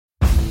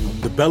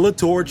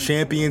Bellator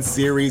Champion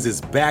Series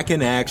is back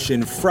in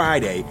action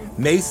Friday,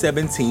 May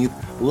 17th,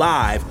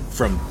 live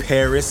from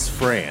Paris,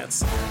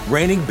 France.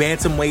 Reigning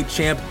bantamweight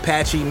champ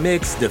Patchy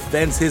Mix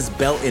defends his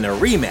belt in a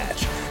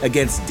rematch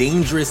against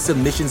dangerous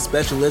submission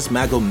specialist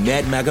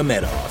Magomed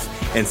Magomedov.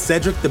 And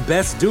Cedric the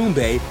Best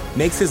Doumbé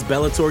makes his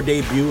Bellator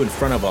debut in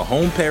front of a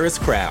home Paris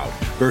crowd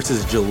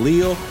versus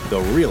Jaleel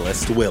the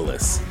Realist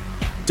Willis.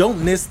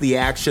 Don't miss the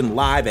action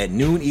live at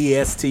noon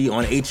EST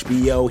on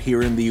HBO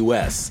here in the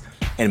US.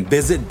 And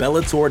visit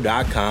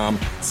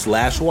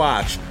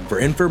Bellator.com/watch for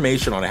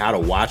information on how to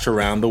watch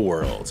around the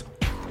world.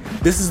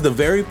 This is the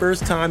very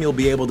first time you'll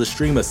be able to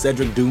stream a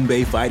Cedric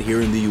Doumbé fight here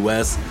in the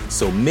US,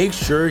 so make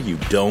sure you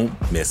don't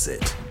miss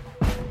it.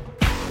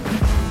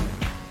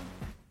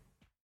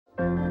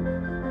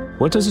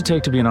 What does it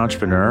take to be an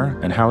entrepreneur,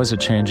 and how is it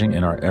changing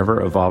in our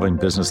ever-evolving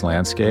business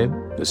landscape?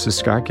 This is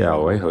Scott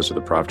Galloway, host of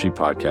the Prop G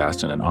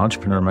podcast and an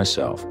entrepreneur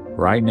myself.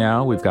 Right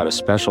now, we've got a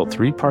special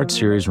 3-part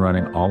series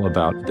running all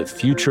about the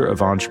future of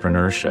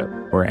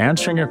entrepreneurship. We're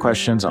answering your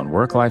questions on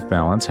work-life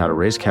balance, how to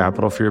raise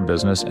capital for your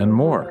business, and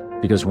more.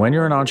 Because when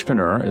you're an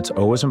entrepreneur, it's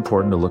always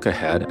important to look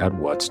ahead at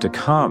what's to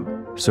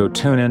come. So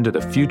tune in to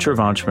the Future of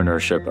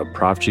Entrepreneurship, a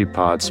Prop G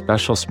pod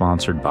special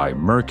sponsored by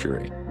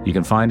Mercury. You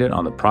can find it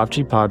on the Prop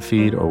G Pod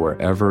feed or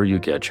wherever you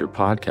get your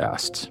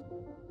podcasts.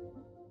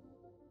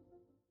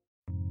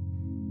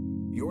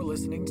 You're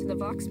listening to the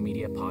Vox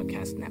Media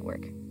Podcast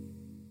Network.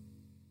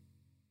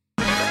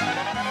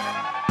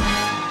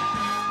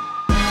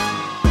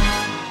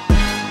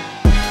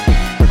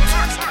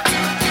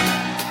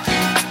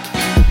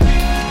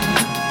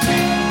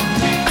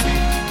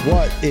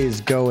 What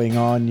is going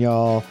on,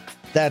 y'all?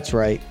 That's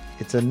right.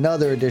 It's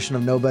another edition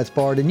of No Bets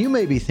Barred, and you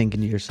may be thinking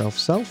to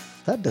yourself,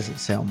 that doesn't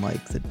sound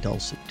like the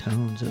dulcet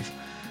tones of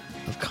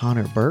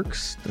Connor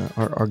Burks,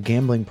 our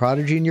gambling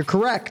prodigy, and you're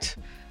correct.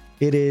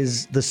 It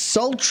is the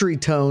sultry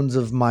tones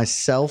of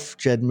myself,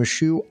 Jed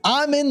Meshew.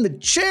 I'm in the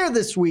chair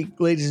this week,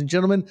 ladies and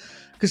gentlemen,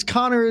 because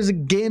Connor is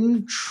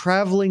again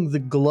traveling the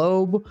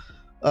globe.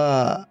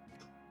 I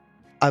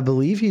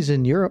believe he's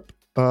in Europe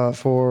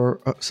for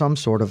some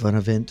sort of an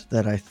event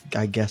that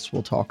I guess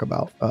we'll talk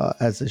about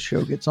as this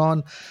show gets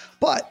on.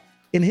 But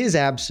in his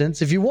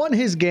absence, if you want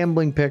his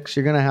gambling picks,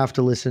 you're going to have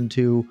to listen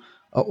to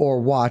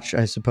or watch,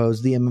 I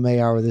suppose, the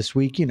MMA Hour this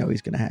week. You know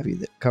he's going to have you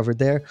covered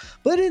there.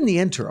 But in the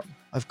interim,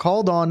 I've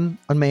called on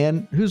a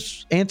man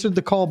who's answered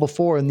the call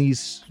before in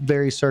these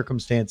very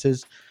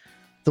circumstances.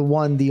 The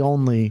one, the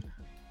only,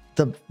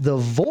 the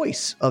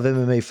voice of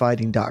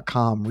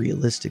MMAfighting.com,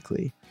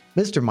 realistically,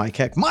 Mr. Mike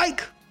Heck.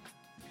 Mike,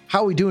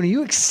 how are we doing? Are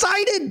you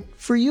excited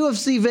for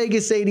UFC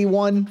Vegas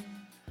 81?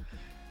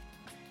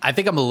 I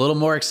think I'm a little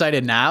more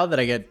excited now that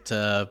I get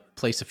to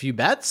place a few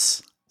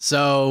bets.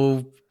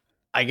 So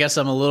I guess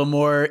I'm a little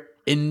more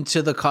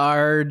into the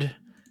card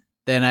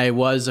than I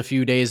was a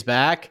few days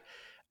back.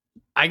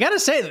 I got to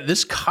say that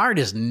this card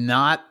is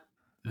not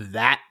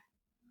that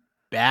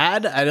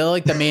bad. I don't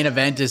like the main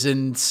event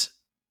doesn't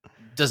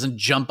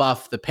jump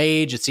off the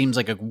page. It seems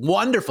like a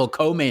wonderful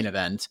co-main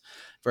event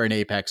for an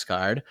Apex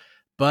card,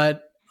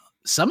 but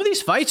some of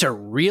these fights are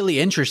really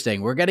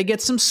interesting. We're going to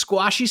get some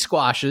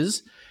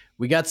squashes.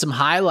 We got some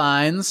high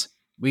lines.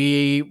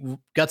 We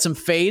got some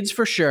fades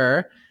for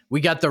sure. We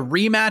got the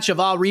rematch of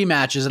all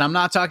rematches. And I'm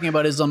not talking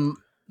about Islam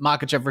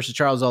Makhachev versus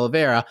Charles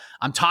Oliveira.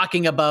 I'm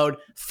talking about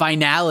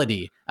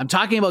finality. I'm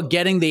talking about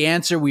getting the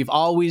answer we've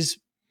always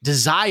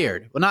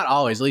desired. Well, not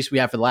always, at least we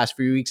have for the last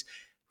few weeks.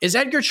 Is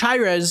Edgar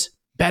Chairez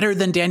better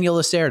than Daniel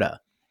Lacerda?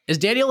 Is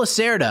Daniel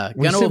Lacerda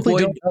going to avoid...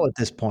 don't know at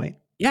this point.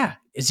 Yeah.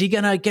 Is he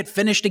going to get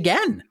finished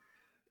again?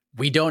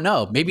 We don't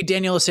know. Maybe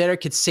Daniel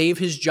Lacerda could save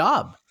his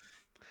job.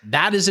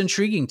 That is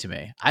intriguing to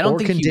me. I don't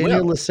think he will. Or can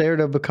Daniel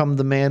Lacerda become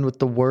the man with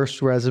the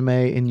worst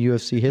resume in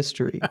UFC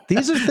history?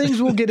 These are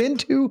things we'll get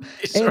into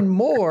and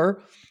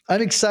more.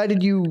 I'm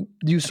excited you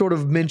sort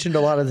of mentioned a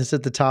lot of this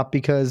at the top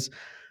because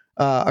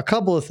a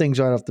couple of things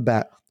right off the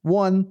bat.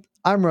 One,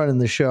 I'm running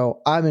the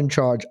show. I'm in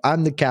charge.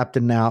 I'm the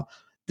captain now.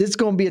 This is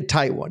going to be a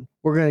tight one.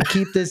 We're going to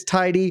keep this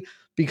tidy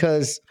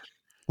because,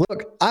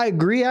 look, I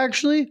agree,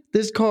 actually.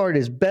 This card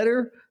is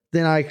better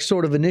than I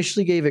sort of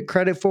initially gave it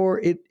credit for.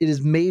 It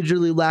is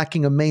majorly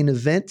lacking a main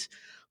event,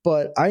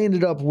 but I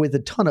ended up with a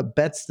ton of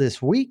bets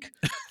this week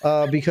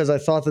because I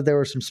thought that there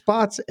were some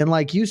spots. And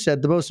like you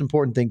said, the most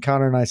important thing,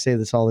 Connor and I say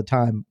this all the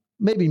time,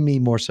 maybe me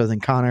more so than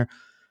Connor.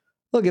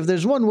 Look, if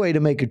there's one way to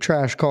make a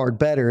trash card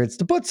better, it's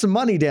to put some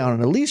money down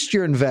and at least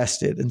you're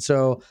invested. And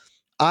so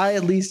I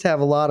at least have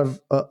a lot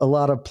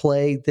of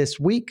play this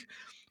week.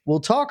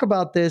 We'll talk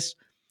about this.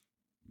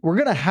 We're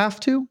going to have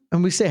to,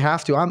 and we say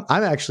have to, I'm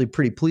actually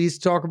pretty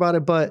pleased to talk about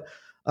it, but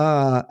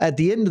at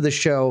the end of the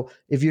show,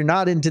 if you're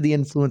not into the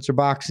influencer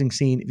boxing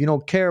scene, if you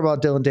don't care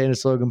about Dillon,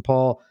 Danis, Logan,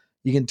 Paul,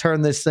 you can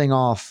turn this thing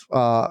off,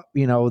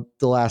 the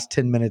last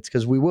 10 minutes,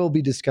 because we will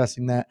be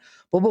discussing that.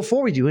 But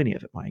before we do any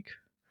of it, Mike,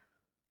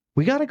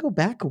 we got to go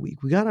back a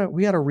week. We got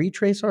to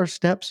retrace our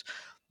steps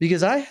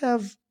because I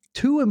have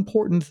two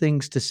important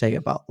things to say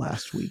about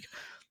last week.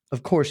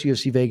 Of course,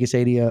 UFC Vegas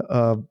 80,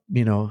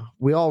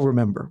 we all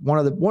remember one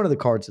of the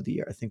cards of the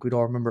year. I think we'd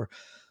all remember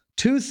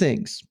Two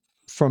things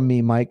from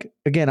me, Mike.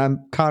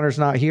 Again, Connor's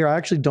not here. I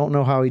actually don't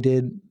know how he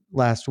did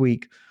last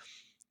week.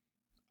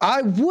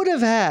 I would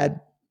have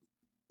had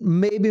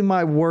maybe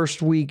my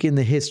worst week in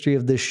the history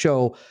of this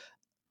show,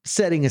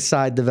 setting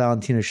aside the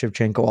Valentina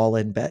Shevchenko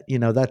all-in bet.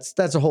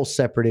 That's a whole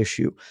separate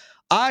issue.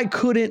 I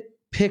couldn't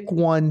pick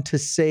one to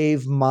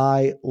save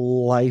my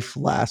life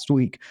last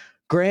week.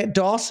 Grant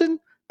Dawson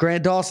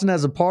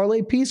has a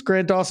parlay piece.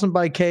 Grant Dawson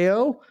by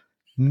KO.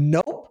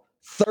 Nope.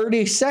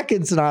 30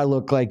 seconds and I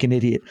look like an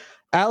idiot.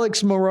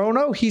 Alex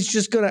Morono, he's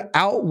just going to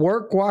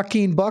outwork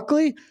Joaquin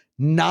Buckley.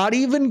 Not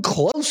even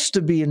close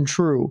to being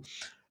true.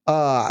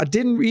 I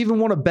didn't even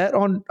want to bet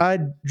on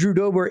Drew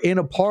Dober in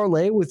a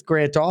parlay with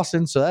Grant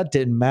Dawson, so that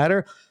didn't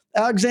matter.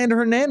 Alexander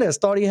Hernandez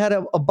thought he had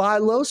a buy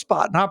low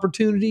spot, an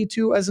opportunity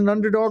to, as an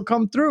underdog,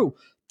 come through.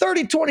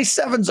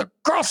 30-27s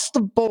across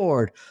the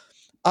board.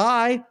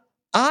 I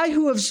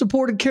who have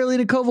supported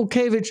Karolina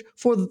Kowalkiewicz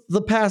for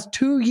the past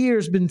 2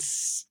 years, been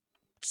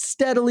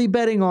steadily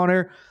betting on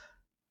her.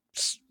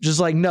 Just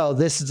like, no,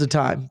 this is the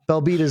time.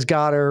 Belbita's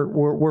got her.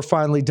 We're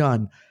finally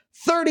done.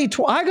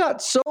 I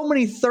got so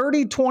many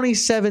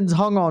 30-27s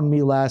hung on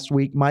me last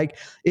week, Mike.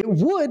 It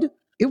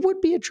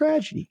would be a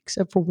tragedy,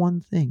 except for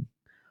one thing.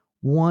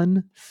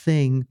 One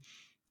thing,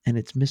 and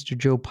it's Mr.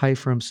 Joe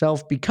Pyfer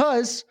himself,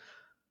 because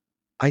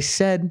I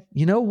said,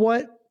 you know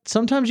what?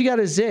 Sometimes you got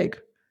to zig.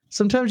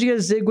 Sometimes you got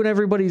to zig when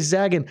everybody's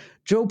zagging.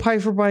 Joe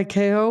Pyfer by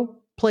KO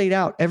played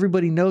out.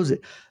 Everybody knows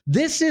it.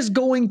 This is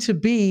going to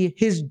be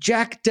his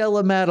Jack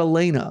Della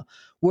Maddalena,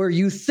 where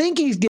you think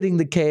he's getting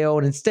the KO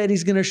and instead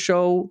he's going to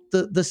show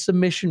the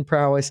submission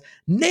prowess.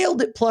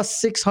 Nailed it plus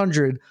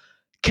 600.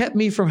 Kept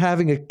me from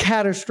having a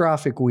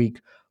catastrophic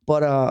week.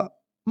 But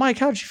Mike,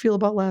 how'd you feel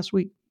about last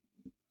week?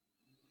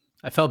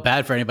 I felt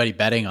bad for anybody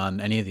betting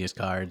on any of these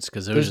cards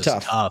because it was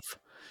just tough.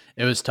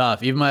 It was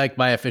tough. Even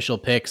my official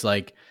picks,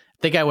 like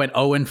I think I went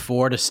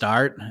 0-4 to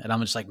start, and I'm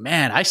just like,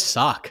 man, I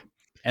suck.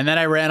 And then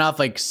I ran off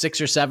like 6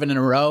 or 7 in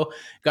a row.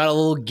 Got a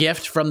little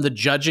gift from the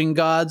judging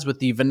gods with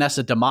the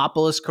Vanessa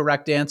Demopoulos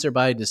correct answer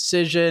by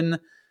decision,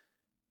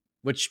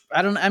 which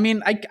I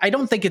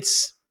don't think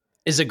it's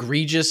as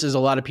egregious as a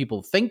lot of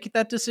people think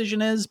that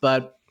decision is,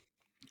 but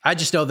I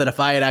just know that if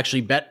I had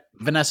actually bet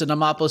Vanessa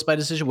Demopoulos by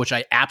decision, which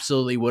I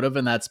absolutely would have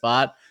in that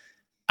spot,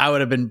 I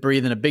would have been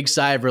breathing a big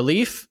sigh of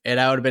relief, and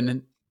I would have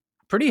been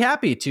pretty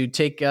happy to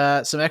take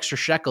some extra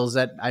shekels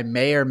that I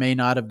may or may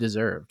not have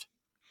deserved.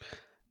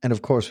 And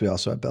of course, we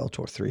also have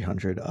Bellator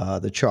 300,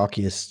 the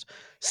chalkiest,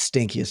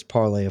 stinkiest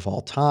parlay of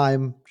all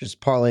time. Just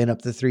parlaying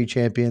up the 3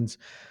 champions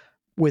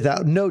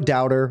without no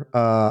doubter.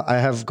 I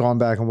have gone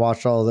back and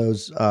watched all of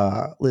those.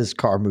 Liz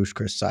Carmouche,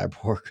 Chris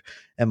Cyborg,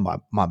 and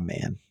my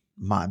man,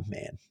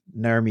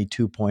 Neremy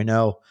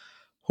 2.0.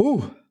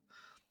 Whew.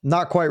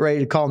 Not quite ready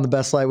to call him the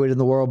best lightweight in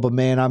the world, but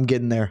man, I'm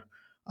getting there.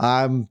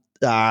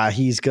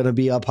 He's going to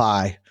be up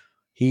high.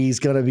 He's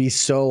going to be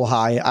so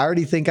high. I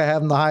already think I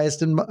have him the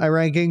highest in my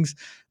rankings.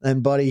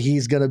 And, buddy,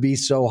 he's going to be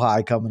so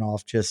high coming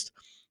off just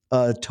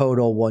a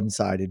total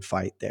one-sided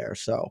fight there.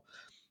 So,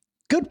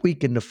 good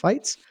weekend of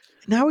fights.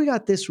 Now we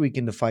got this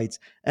weekend of fights.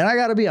 And I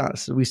got to be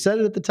honest, we said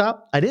it at the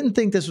top. I didn't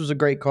think this was a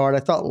great card. I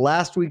thought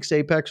last week's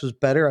Apex was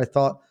better. I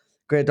thought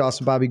Grant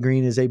Dawson, Bobby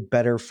Green is a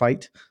better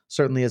fight,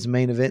 certainly as a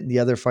main event, and the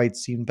other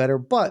fights seemed better.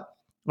 But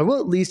I will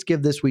at least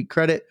give this week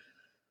credit.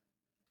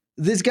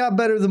 This got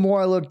better the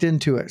more I looked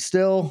into it.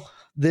 Still,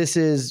 this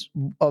is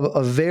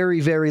a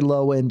very, very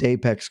low-end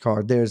Apex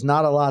card. There's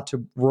not a lot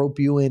to rope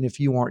you in if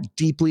you aren't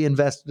deeply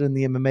invested in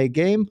the MMA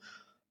game.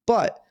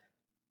 But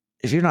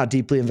if you're not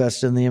deeply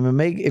invested in the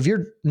MMA, if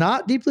you're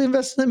not deeply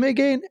invested in the MMA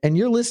game and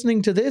you're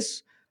listening to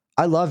this,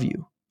 I love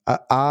you.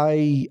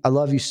 I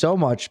love you so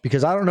much,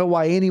 because I don't know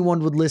why anyone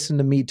would listen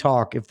to me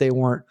talk if they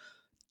weren't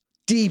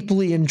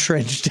deeply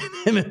entrenched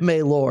in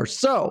MMA lore.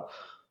 So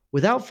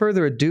without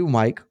further ado,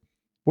 Mike,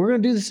 we're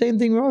going to do the same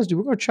thing we always do.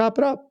 We're going to chop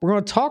it up. We're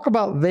going to talk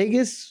about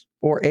Vegas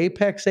or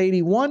Apex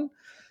 81,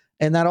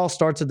 and that all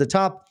starts at the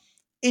top.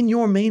 In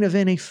your main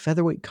event, a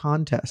featherweight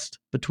contest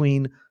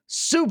between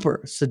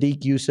Super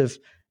Sadiq Yusuff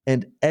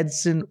and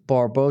Edson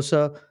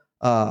Barboza.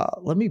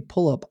 Let me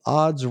pull up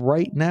odds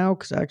right now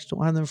because I actually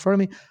don't have them in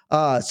front of me.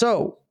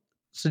 So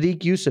Sadiq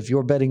Yusuff,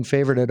 your betting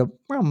favorite at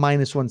around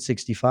minus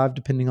 165,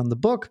 depending on the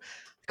book.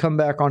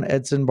 Comeback on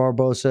Edson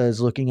Barboza is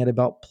looking at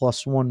about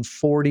plus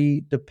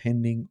 140,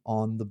 depending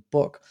on the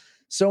book.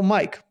 So,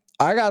 Mike,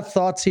 I got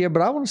thoughts here,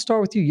 but I want to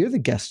start with you. You're the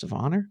guest of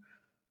honor.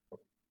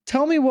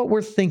 Tell me what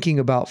we're thinking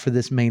about for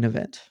this main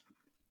event.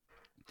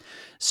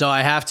 So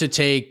I have to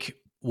take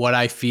what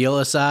I feel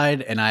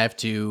aside, and I have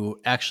to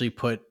actually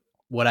put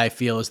what I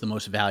feel is the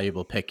most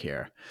valuable pick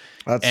here.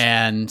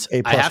 And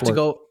I have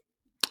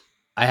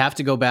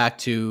to go back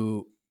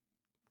to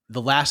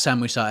the last time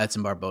we saw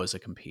Edson Barboza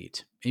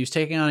compete. He was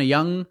taking on a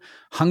young,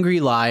 hungry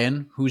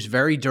lion who's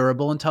very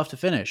durable and tough to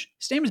finish.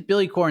 His name is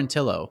Billy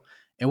Quarantillo.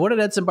 And what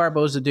did Edson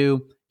Barboza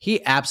do?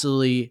 He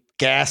absolutely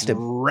gassed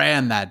him,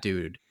 ran that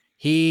dude.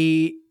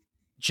 He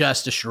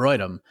just destroyed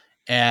him.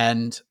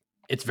 And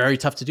it's very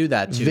tough to do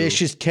that too.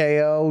 Vicious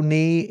KO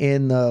knee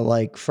in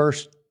the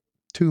first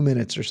 2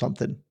 minutes or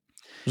something.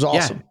 It was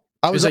awesome.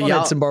 I was on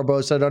Edson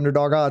Barboza at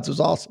underdog odds. It was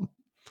awesome.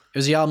 It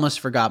was the almost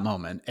forgot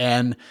moment.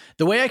 And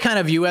the way I kind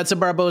of view Edson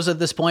Barboza at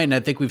this point, and I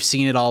think we've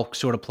seen it all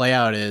sort of play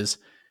out, is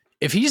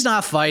if he's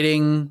not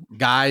fighting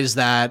guys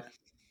that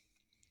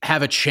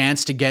have a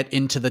chance to get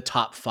into the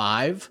top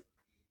 5,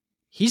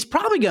 he's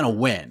probably going to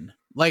win.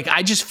 Like,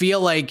 I just feel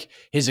like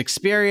his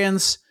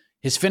experience,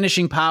 his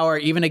finishing power,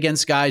 even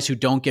against guys who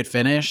don't get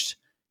finished,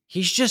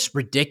 he's just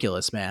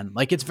ridiculous, man.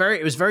 Like, it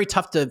was very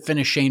tough to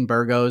finish Shane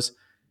Burgos.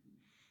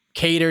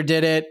 Cater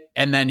did it,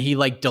 and then he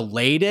like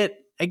delayed it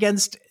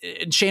against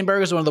Shane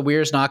Burgos, one of the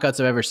weirdest knockouts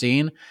I've ever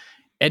seen.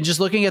 And just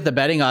looking at the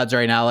betting odds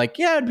right now, like,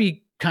 yeah, it'd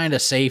be kind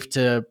of safe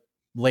to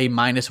lay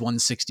minus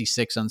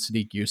 166 on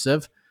Sadiq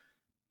Youssef.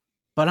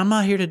 But I'm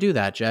not here to do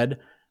that, Jed.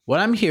 What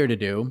I'm here to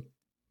do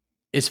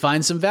is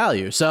find some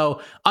value.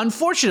 So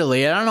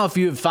unfortunately, I don't know if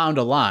you've found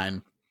a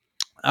line.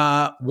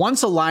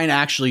 Once a line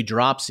actually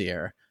drops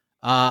here,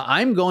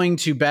 I'm going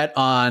to bet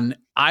on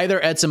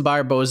either Edson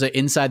Barboza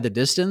inside the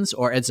distance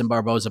or Edson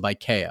Barboza by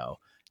KO.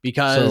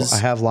 Because so I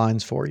have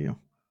lines for you.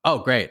 Oh,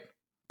 great.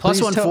 Plus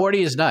Please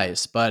 140 is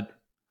nice, but...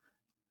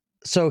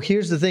 So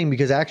here's the thing,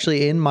 because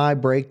actually in my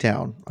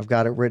breakdown, I've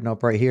got it written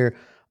up right here.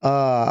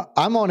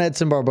 I'm on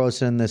Edson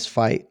Barboza in this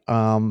fight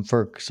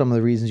for some of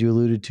the reasons you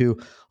alluded to.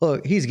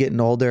 Look, he's getting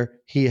older.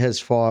 He has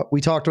fought.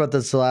 We talked about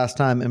this the last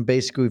time, and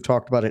basically we've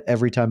talked about it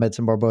every time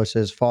Edson Barboza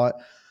has fought.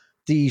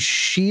 The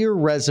sheer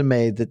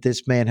resume that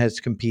this man has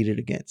competed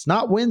against,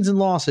 not wins and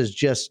losses,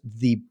 just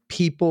the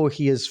people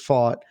he has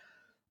fought.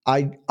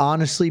 I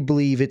honestly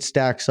believe it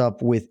stacks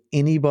up with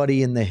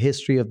anybody in the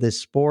history of this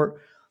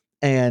sport.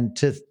 And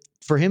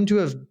for him to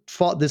have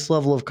fought this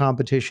level of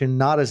competition,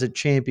 not as a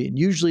champion.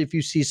 Usually if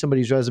you see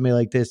somebody's resume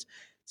like this,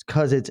 it's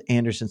because it's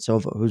Anderson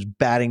Silva who's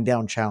batting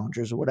down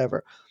challengers or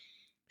whatever.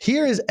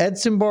 Here is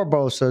Edson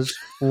Barboza's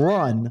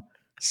run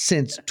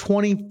since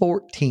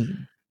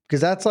 2014,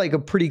 because that's like a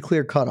pretty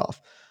clear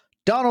cutoff.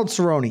 Donald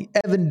Cerrone,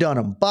 Evan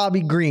Dunham,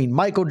 Bobby Green,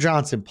 Michael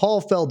Johnson,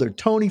 Paul Felder,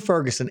 Tony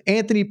Ferguson,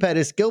 Anthony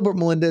Pettis, Gilbert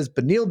Melendez,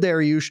 Beneil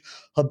Dariush,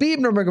 Habib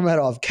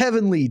Nurmagomedov,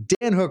 Kevin Lee,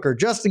 Dan Hooker,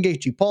 Justin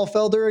Gaethje, Paul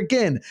Felder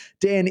again,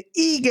 Dan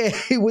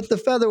Ige with the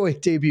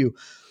featherweight debut.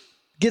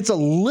 Gets a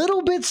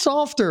little bit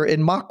softer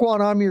in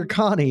Makwan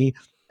Amirkhani,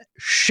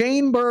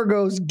 Shane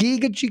Burgos,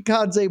 Giga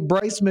Chikadze,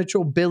 Bryce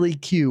Mitchell, Billy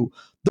Q.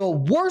 The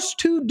worst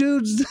two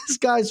dudes this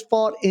guy's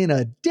fought in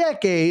a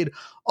decade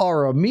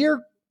are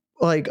Makwan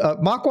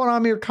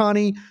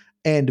Amirkhani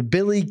and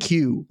Billy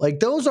Q. Like,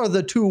 those are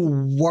the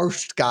two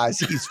worst guys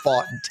he's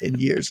fought in 10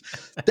 years.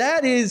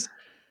 That is,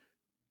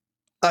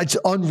 it's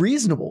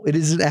unreasonable. It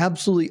is an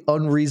absolutely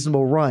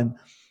unreasonable run.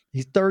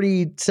 He's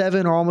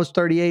 37 or almost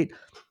 38.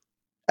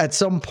 At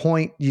some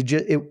point,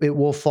 it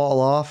will fall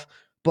off.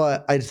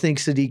 But I think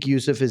Sadiq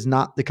Youssef is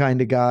not the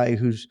kind of guy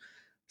whose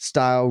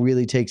style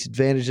really takes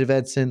advantage of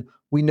Edson.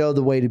 We know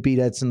the way to beat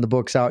Edson. The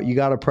book's out. You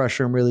got to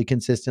pressure him really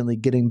consistently,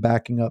 get him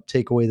backing up,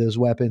 take away those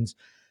weapons,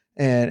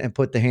 and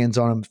put the hands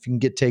on him. If you can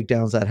get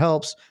takedowns, that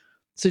helps.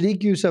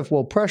 Sadiq Youssef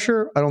will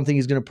pressure. I don't think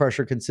he's going to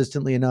pressure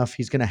consistently enough.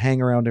 He's going to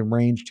hang around in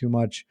range too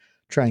much,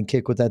 try and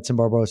kick with Edson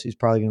Barboza. He's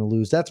probably going to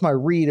lose. That's my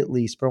read, at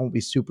least, but I won't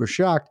be super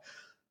shocked.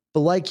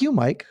 But like you,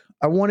 Mike,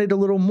 I wanted a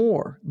little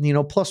more,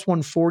 plus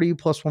 140,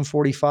 plus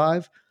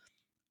 145.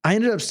 I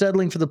ended up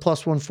settling for the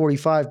plus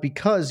 145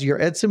 because your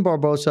Edson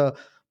Barboza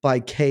by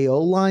KO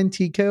line,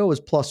 TKO, is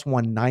plus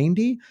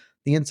 190.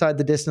 The inside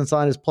the distance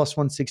line is plus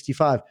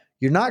 165.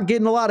 You're not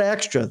getting a lot of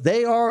extra.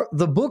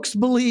 The books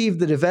believe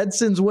that if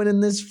Edson's winning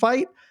this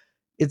fight,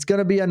 it's going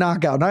to be a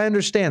knockout. And I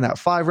understand that.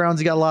 5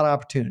 rounds, you got a lot of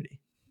opportunity.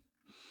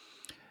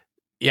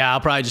 Yeah, I'll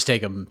probably just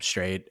take him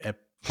straight at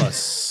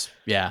plus.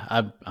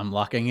 Yeah, I'm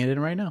locking it in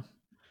right now.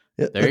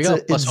 There you go.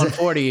 Plus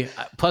 140.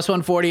 Plus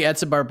 140,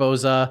 Edson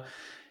Barboza.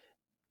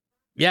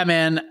 Yeah,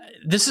 man.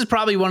 This is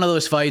probably one of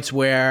those fights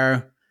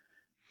where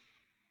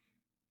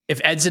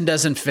if Edson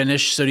doesn't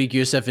finish Sadiq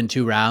Youssef in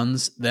 2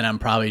 rounds, then I'm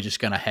probably just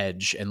going to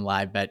hedge and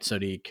live bet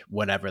Sadiq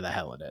whatever the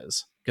hell it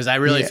is. Because I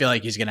really feel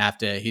like he's going to have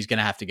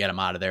to get him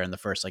out of there in the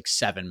first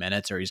 7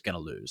 minutes, or he's going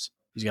to lose.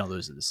 He's going to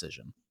lose the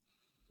decision.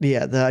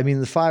 Yeah, the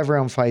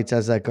 5-round fights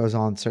as that goes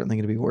on certainly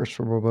going to be worse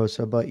for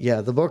Barboza. But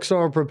yeah, the books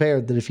are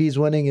prepared that if he's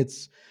winning,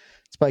 it's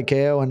by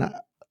KO, and I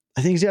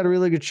think he's got a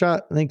really good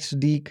shot. I think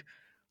Sadiq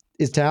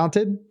is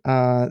talented.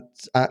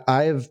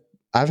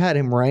 I've had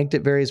him ranked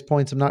at various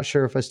points. I'm not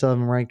sure if I still have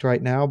him ranked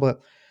right now,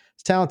 but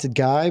he's a talented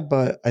guy.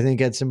 But I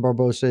think Edson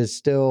Barboza is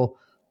still.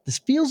 This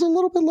feels a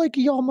little bit like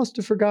a y'all must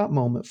have forgot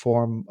moment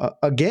for him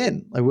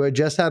again. Like we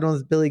just had one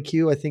with Billy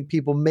Q. I think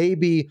people may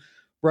be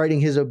writing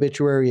his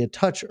obituary a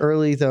touch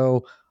early,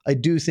 though. I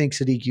do think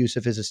Sadiq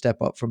Youssef is a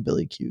step up from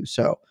Billy Q.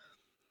 So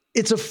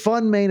it's a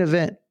fun main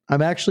event.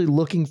 I'm actually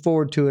looking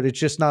forward to it. It's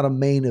just not a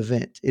main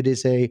event.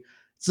 It's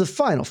the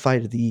final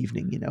fight of the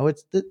evening.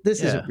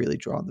 This isn't really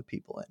drawing the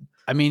people in.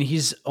 I mean,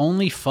 he's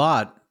only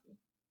fought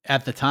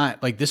at the time.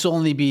 Like this will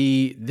only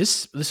be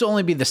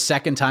the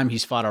second time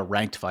he's fought a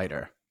ranked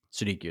fighter,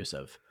 Sadiq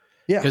Youssef.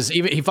 Yeah, because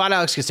he fought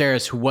Alex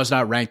Caceres, who was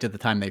not ranked at the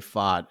time they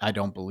fought. I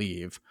don't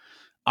believe.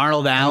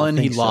 Arnold Allen,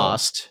 he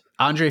lost.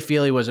 Andre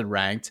Fili wasn't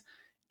ranked,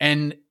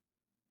 and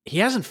he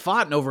hasn't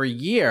fought in over a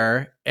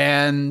year,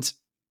 and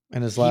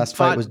his he last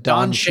fight was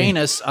Don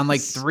Shainis on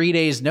like 3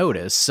 days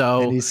notice.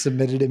 So and he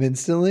submitted him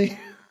instantly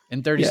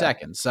in 30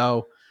 seconds.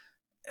 So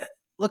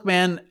look,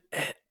 man,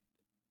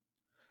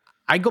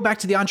 I go back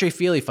to the Andre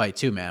Fili fight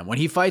too, man. When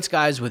he fights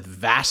guys with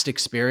vast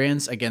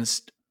experience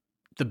against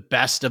the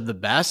best of the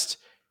best,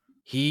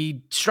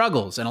 he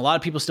struggles. And a lot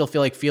of people still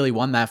feel like Fili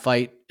won that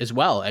fight as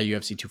well at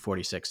UFC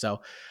 246.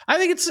 So I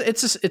think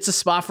it's a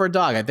spot for a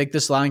dog. I think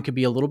this line could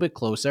be a little bit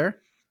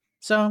closer.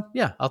 So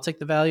yeah, I'll take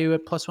the value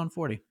at plus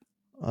 140.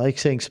 I like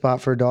saying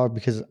spot for a dog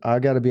because I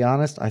got to be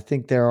honest, I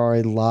think there are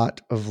a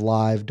lot of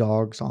live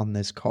dogs on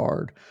this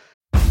card.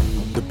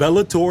 The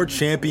Bellator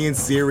Champion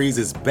Series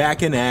is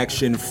back in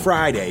action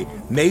Friday,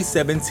 May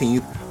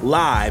 17th,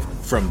 live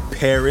from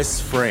Paris,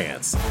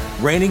 France.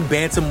 Reigning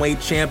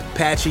bantamweight champ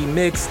Patchy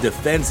Mix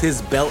defends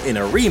his belt in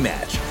a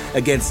rematch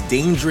against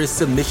dangerous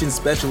submission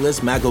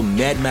specialist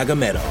Magomed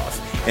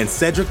Magomedov. And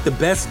Cedric the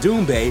Best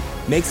Doumbé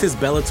makes his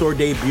Bellator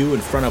debut in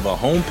front of a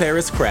home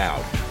Paris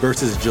crowd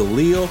versus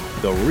Jaleel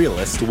the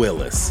Realist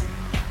Willis.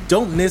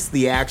 Don't miss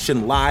the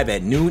action live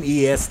at noon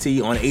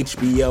EST on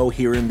HBO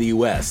here in the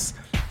US.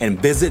 And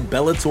visit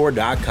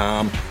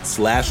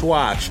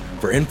Bellator.com/watch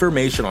for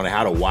information on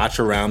how to watch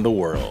around the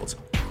world.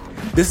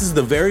 This is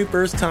the very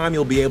first time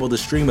you'll be able to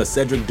stream a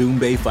Cedric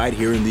Doumbé fight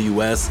here in the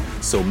US,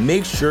 so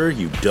make sure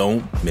you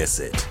don't miss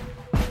it.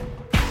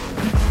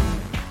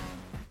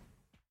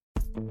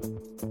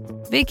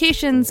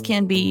 Vacations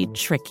can be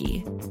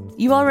tricky.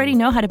 You already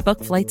know how to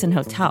book flights and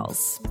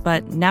hotels,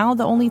 but now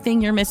the only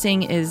thing you're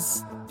missing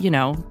is,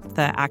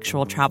 the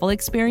actual travel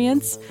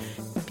experience.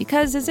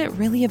 Because is it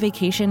really a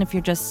vacation if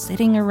you're just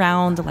sitting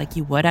around like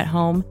you would at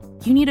home?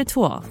 You need a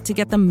tool to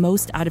get the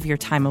most out of your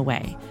time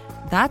away.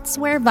 That's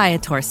where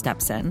Viator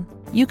steps in.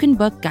 You can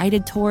book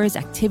guided tours,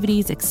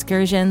 activities,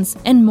 excursions,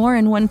 and more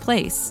in one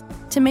place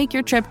to make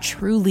your trip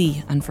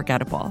truly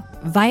unforgettable.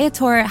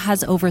 Viator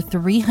has over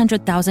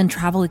 300,000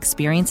 travel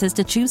experiences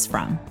to choose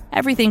from.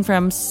 Everything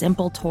from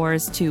simple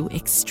tours to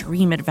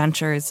extreme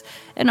adventures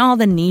and all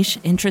the niche,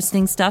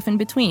 interesting stuff in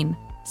between.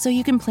 So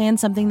you can plan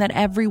something that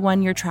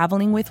everyone you're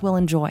traveling with will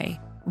enjoy.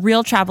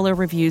 Real traveler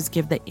reviews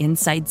give the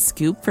inside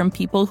scoop from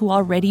people who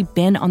already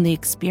been on the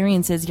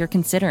experiences you're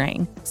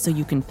considering, so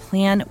you can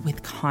plan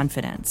with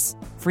confidence.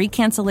 Free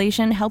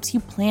cancellation helps you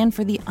plan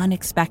for the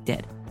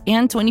unexpected.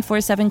 And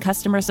 24/7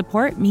 customer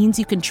support means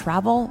you can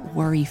travel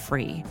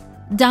worry-free.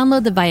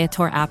 Download the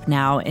Viator app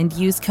now and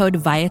use code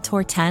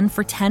Viator10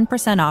 for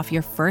 10% off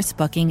your first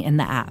booking in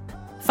the app.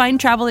 Find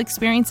travel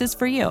experiences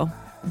for you.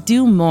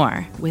 Do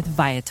more with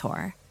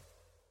Viator.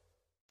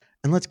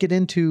 And let's get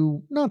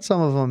into not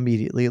some of them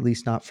immediately, at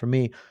least not for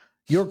me.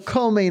 Your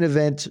co-main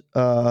event,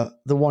 the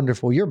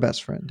wonderful, your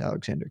best friend,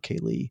 Alexander K.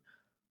 Lee,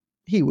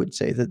 he would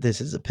say that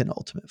this is a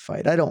penultimate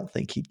fight. I don't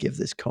think he'd give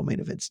this co-main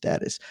event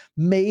status.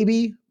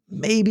 Maybe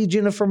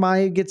Jennifer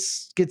Maia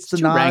gets the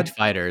Two nod. ranked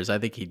fighters. I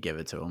think he'd give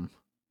it to him.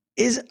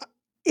 Is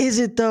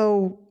it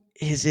though?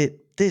 Is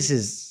it? This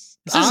is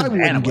I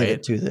wouldn't give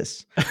it to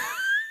this.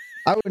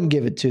 I wouldn't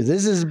give it to.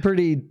 This is a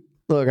pretty.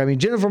 Look, I mean,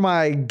 Jennifer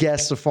Maia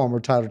guessed a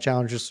former title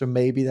challenger, so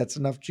maybe that's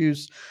enough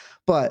juice.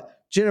 But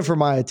Jennifer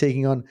Maia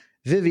taking on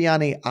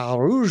Viviane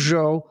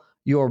Araújo.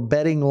 Your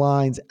betting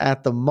lines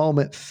at the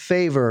moment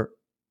favor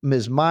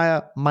Ms.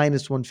 Maia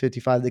minus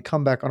 155. They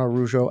come back on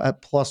Araújo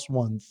at plus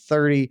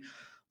 130.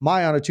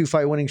 Maia on a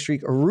 2-fight winning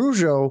streak.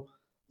 Araújo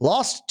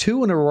lost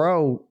 2 in a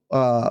row.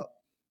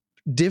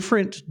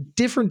 Different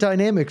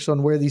dynamics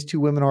on where these two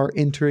women are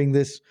entering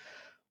this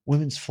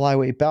women's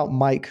flyweight bout.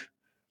 Mike,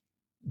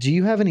 do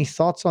you have any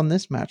thoughts on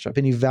this matchup?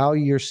 Any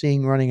value you're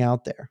seeing running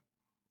out there?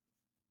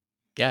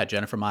 Yeah,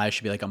 Jennifer Maia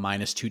should be like a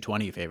minus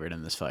 220 favorite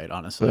in this fight,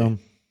 honestly. Boom.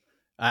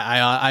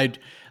 I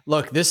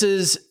look, this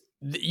is,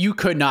 you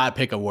could not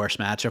pick a worse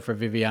matchup for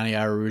Viviane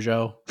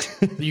Araújo.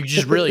 You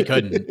just really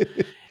couldn't.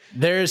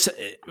 There's,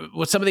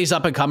 with some of these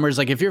up-and-comers,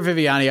 like if you're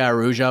Viviane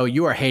Araújo,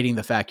 you are hating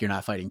the fact you're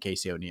not fighting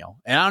Casey O'Neill.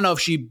 And I don't know if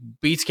she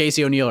beats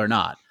Casey O'Neill or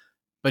not,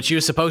 but she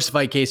was supposed to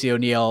fight Casey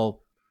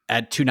O'Neill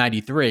at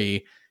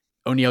 293.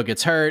 O'Neill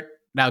gets hurt.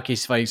 Now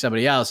Casey's fighting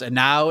somebody else. And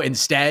now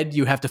instead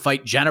you have to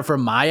fight Jennifer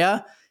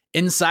Maia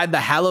inside the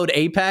hallowed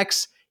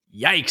apex.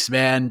 Yikes,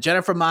 man.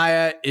 Jennifer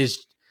Maia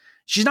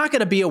she's not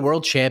going to be a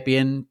world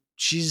champion.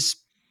 She's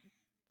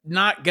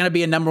not going to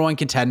be a number one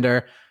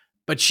contender,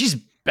 but she's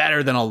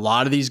better than a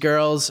lot of these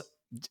girls.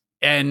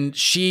 And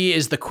she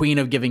is the queen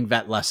of giving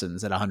vet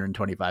lessons at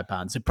 125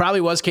 pounds. It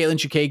probably was Caitlin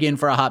Chukagian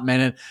for a hot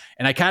minute.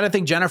 And I kind of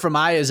think Jennifer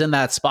Maia is in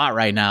that spot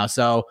right now.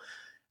 So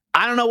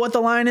I don't know what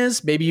the line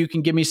is. Maybe you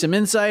can give me some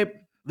insight, at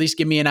least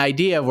give me an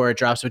idea of where it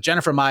drops. But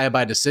Jennifer Maia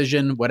by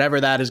decision,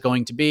 whatever that is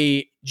going to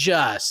be,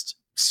 just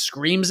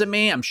screams at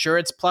me. I'm sure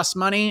it's plus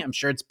money. I'm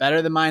sure it's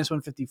better than minus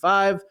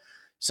 155.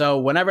 So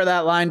whenever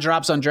that line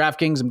drops on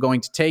DraftKings, I'm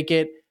going to take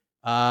it.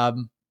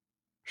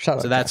 So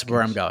that's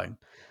where I'm going.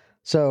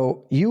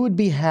 So you would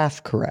be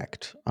half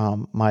correct,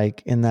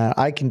 Mike, in that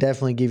I can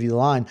definitely give you the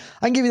line.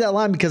 I can give you that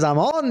line because I'm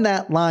on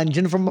that line.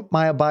 Jennifer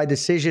Maia by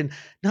decision.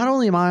 Not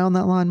only am I on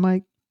that line,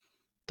 Mike,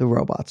 The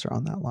robots are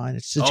on that line.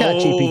 It's the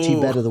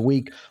ChatGPT bet of the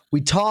week.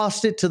 We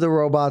tossed it to the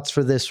robots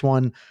for this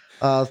one.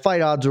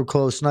 Fight odds were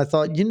close, and I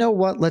thought, you know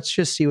what? Let's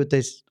just see what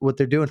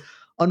they're doing.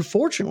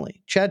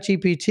 Unfortunately,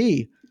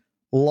 ChatGPT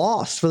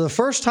lost for the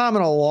first time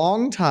in a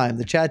long time.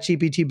 The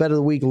ChatGPT bet of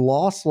the week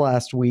lost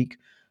last week.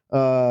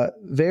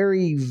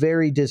 Very,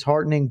 very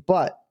disheartening,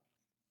 but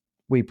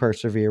we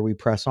persevere. We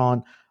press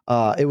on.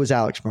 It was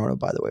Alex Morono,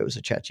 by the way. It was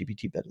a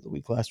ChatGPT bet of the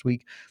week last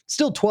week.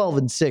 Still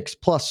 12-6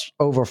 plus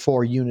over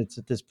 4 units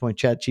at this point.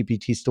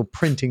 ChatGPT still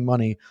printing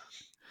money,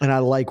 and I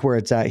like where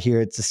it's at here.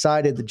 It's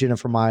decided the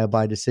Jennifer Maia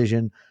by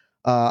decision.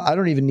 I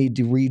don't even need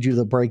to read you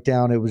the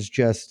breakdown. It was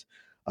just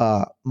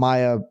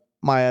Maia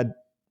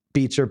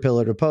beats her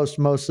pillar to post.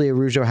 Mostly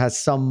Araujo has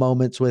some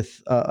moments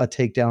with a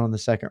takedown in the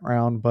second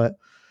round, but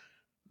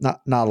not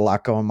a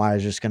lot going.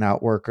 Maia's just going to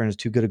outwork her and is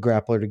too good a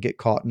grappler to get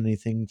caught in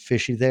anything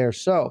fishy there.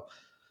 So,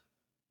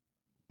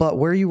 but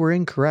where you were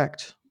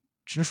incorrect,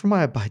 Jennifer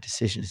Maia by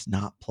decision is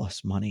not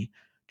plus money.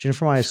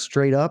 Jennifer Maia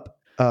straight up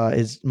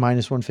is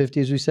minus 150,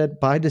 as we said.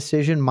 By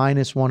decision,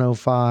 minus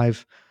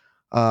 105.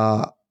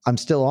 I'm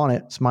still on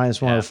it. It's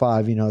minus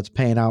 105. You know, it's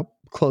paying out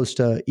close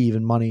to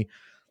even money.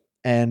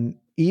 And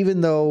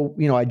even though,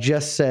 you know, I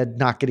just said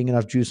not getting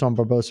enough juice on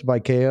Barbosa by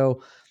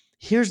KO,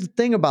 here's the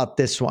thing about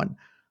this one.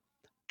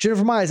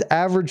 Jennifer Maia's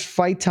average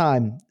fight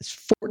time is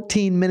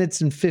 14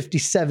 minutes and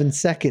 57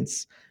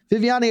 seconds.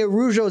 Viviane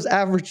Araujo's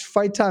average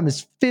fight time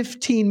is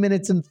 15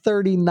 minutes and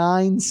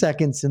 39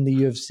 seconds in the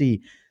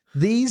UFC.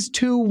 These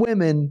two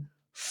women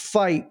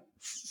fight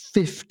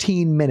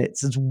 15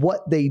 minutes. It's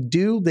what they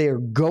do. They are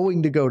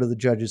going to go to the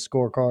judges'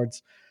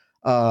 scorecards.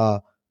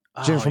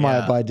 Jennifer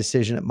Maia by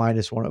decision at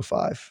minus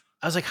 105.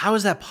 I was like, how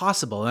is that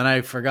possible? And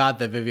I forgot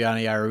that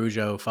Viviane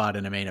Araujo fought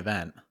in a main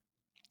event.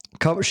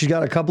 She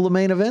got a couple of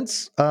main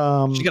events.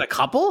 She got a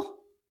couple?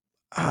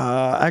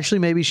 Actually,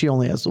 maybe she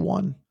only has the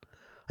one.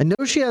 I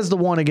know she has the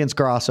one against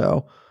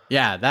Grasso.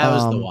 Yeah, that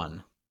was the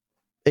one.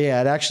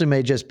 Yeah, it actually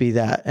may just be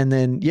that. And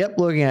then,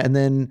 looking at it. And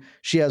then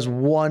she has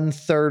one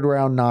third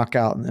round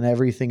knockout, and then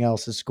everything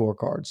else is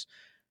scorecards.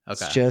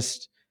 Okay.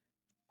 It's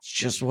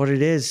just what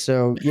it is.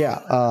 So,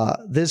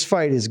 this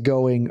fight is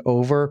going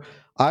over.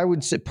 I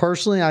would say,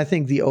 personally, I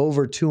think the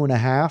over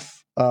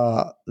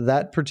 2.5,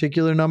 that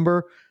particular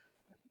number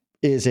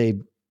is a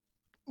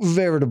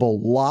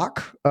veritable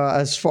lock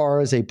as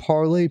far as a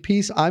parlay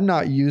piece. I'm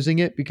not using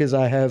it because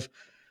I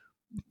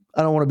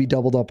don't want to be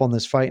doubled up on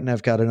this fight, and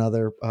I've got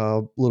another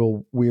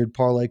little weird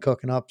parlay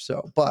cooking up.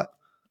 So, but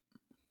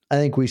I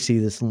think we see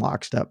this in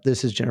lockstep.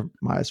 This is Jennifer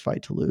Maia's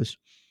fight to lose,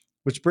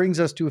 which brings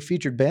us to a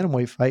featured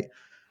bantamweight fight.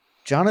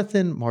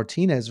 Jonathan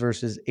Martinez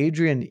versus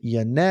Adrian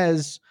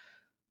Yanez.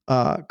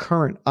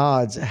 Current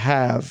odds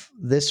have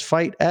this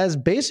fight as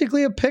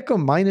basically a pick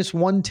 'em, minus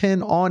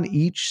 110 on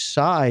each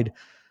side.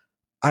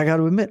 I got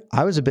to admit,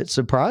 I was a bit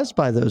surprised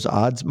by those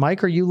odds.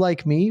 Mike, are you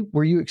like me?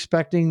 Were you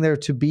expecting there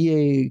to be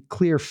a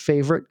clear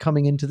favorite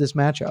coming into this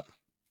matchup?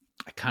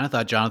 I kind of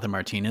thought Jonathan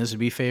Martinez would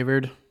be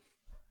favored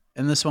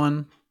in this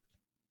one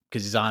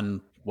because he's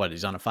on a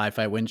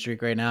 5-fight win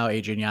streak right now.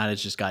 Adrian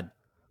Yanez just got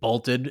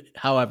bolted.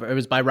 However, it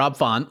was by Rob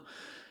Font,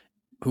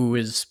 who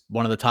is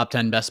one of the top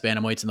 10 best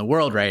bantamweights in the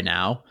world right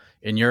now.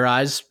 In your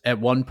eyes, at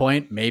one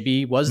point,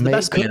 maybe was the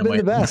best bantamweight. Could have been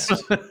the best.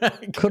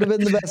 Could have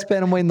been the best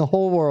bantamweight in the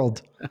whole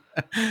world.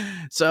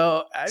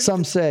 So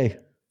some say.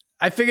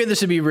 I figured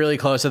this would be really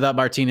close. I thought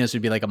Martinez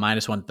would be like a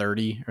minus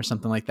 130 or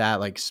something like that.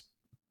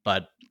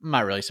 But I'm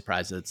not really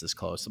surprised that it's this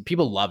close.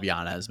 People love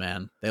Yanez,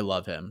 man. They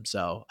love him.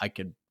 So I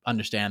could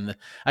understand.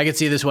 I could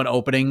see this one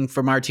opening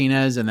for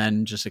Martinez and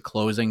then just a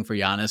closing for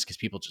Yanez because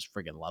people just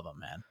freaking love him,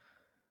 man.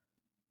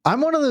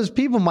 I'm one of those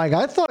people, Mike.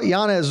 I thought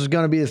Yanez was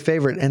going to be the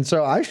favorite, and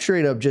so I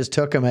straight up just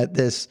took him at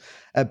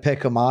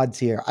pick'em odds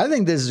here. I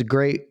think this is a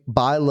great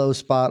buy low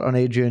spot on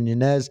Adrian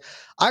Yanez.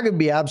 I could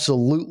be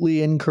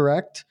absolutely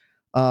incorrect.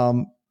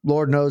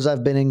 Lord knows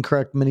I've been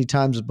incorrect many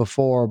times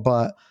before,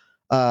 but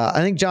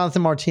I think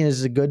Jonathan Martinez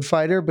is a good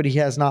fighter, but he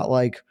has not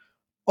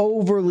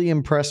overly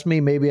impressed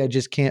me. Maybe I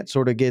just can't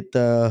sort of get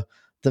the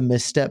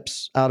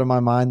missteps out of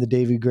my mind, the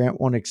Davey Grant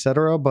one,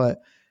 etc. But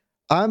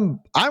I'm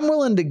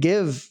willing to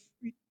give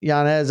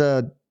Yanez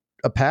a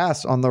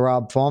pass on the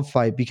Rob Font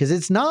fight because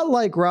it's not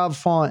like Rob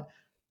Font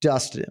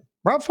dusted him.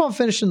 Rob Font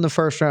finished in the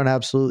first round,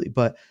 absolutely,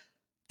 but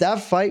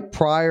that fight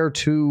prior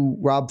to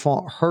Rob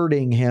Font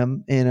hurting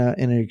him in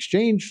an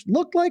exchange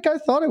looked like I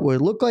thought it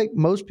would. Looked like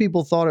most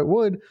people thought it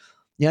would.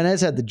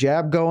 Yanez had the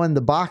jab going. The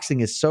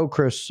boxing is so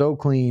crisp, so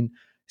clean.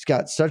 He's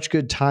got such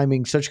good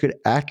timing, such good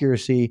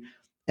accuracy.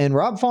 And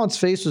Rob Font's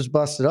face was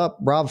busted up.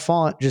 Rob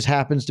Font just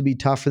happens to be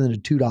tougher than a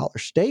 $2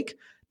 steak.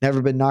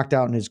 Never been knocked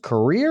out in his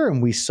career,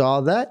 and we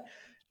saw that,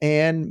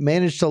 and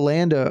managed to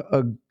land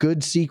a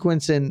good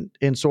sequence in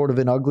sort of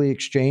an ugly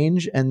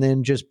exchange and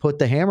then just put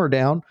the hammer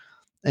down,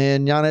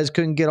 and Yanez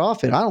couldn't get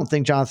off it. I don't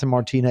think Jonathan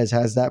Martinez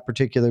has that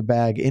particular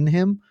bag in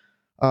him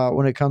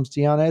when it comes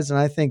to Yanez, and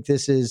I think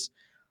this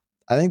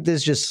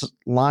just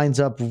lines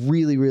up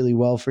really, really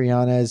well for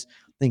Yanez.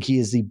 I think he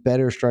is the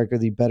better striker,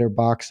 the better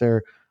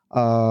boxer,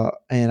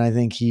 and I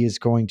think he is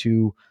going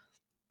to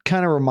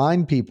kind of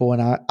remind people,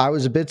 and I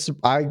was a bit,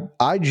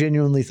 I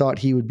genuinely thought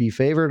he would be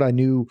favored. I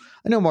know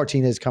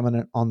Martinez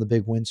coming on the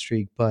big win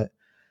streak, but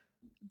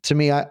to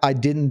me, I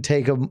didn't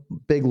take a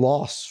big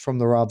loss from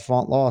the Rob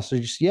Font loss. So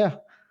just,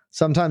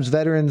 sometimes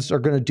veterans are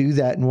going to do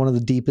that in one of the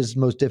deepest,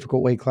 most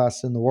difficult weight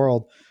classes in the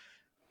world.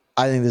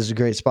 I think this is a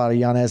great spot of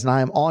Yanez, and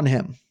I am on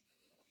him.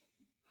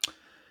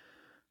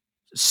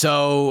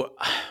 So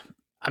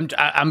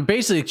I'm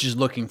basically just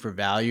looking for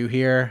value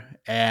here.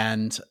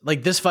 And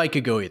like this fight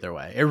could go either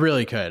way. It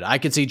really could. I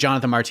could see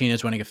Jonathan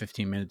Martinez winning a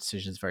 15-minute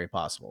decision. It's very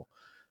possible.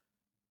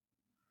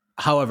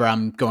 However,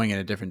 I'm going in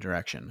a different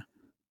direction.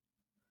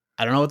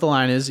 I don't know what the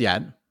line is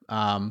yet.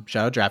 Shout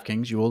out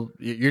DraftKings.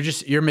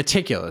 You're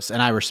meticulous,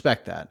 and I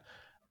respect that.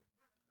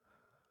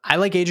 I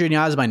like Adrian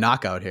Yanez by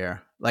knockout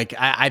here. Like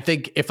I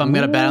think if I'm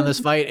going to bet on this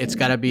fight, it's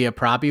got to be a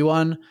proppy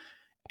one.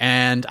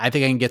 And I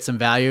think I can get some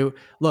value.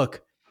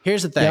 Look,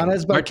 here's the thing.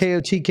 Yanez by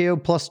KO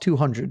plus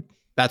 200.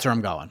 That's where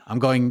I'm going. I'm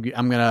going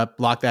to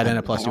lock that in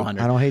at plus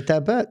 200. I don't hate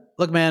that bet.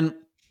 Look, man,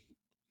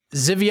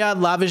 Ziviad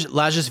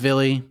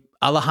Lajashvili,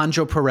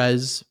 Alejandro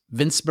Perez,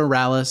 Vince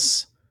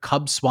Morales,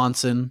 Cub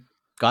Swanson.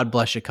 God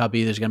bless you,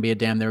 Cubby. There's going to be a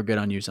damn they were good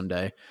on you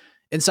someday.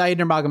 And Said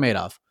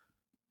Nurmagomedov.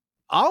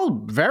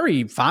 All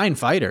very fine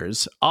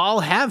fighters. All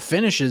have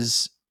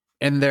finishes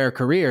in their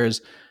careers,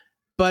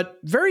 but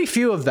very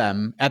few of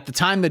them at the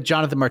time that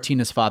Jonathan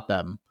Martinez fought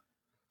them.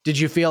 Did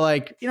you feel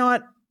like, you know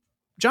what?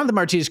 Jonathan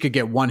Martinez could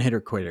get one hitter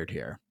quittered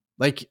here.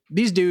 Like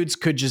these dudes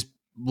could just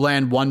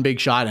land one big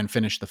shot and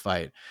finish the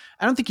fight.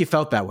 I don't think you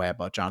felt that way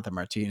about Jonathan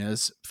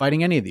Martinez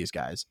fighting any of these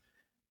guys.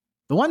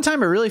 The one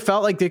time it really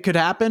felt like it could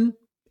happen,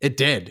 it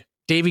did.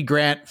 Davey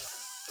Grant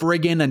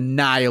friggin'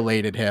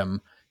 annihilated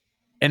him.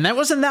 And that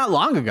wasn't that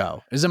long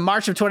ago. It was in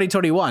March of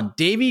 2021.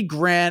 Davey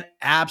Grant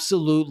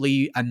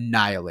absolutely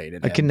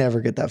annihilated him. I can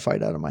never get that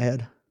fight out of my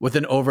head. With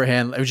an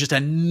overhand. It was just a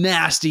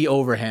nasty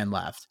overhand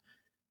left.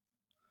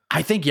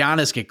 I think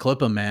Yanez could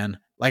clip him, man.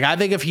 Like, I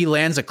think if he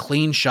lands a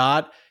clean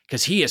shot,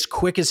 because he is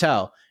quick as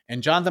hell.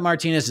 And Jonathan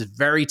Martinez is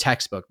very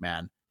textbook,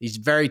 man. He's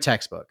very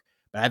textbook.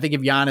 But I think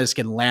if Yanez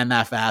can land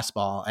that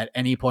fastball at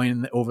any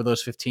point over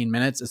those 15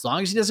 minutes, as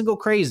long as he doesn't go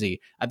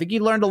crazy, I think he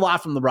learned a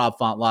lot from the Rob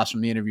Font loss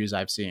from the interviews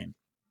I've seen.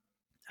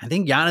 I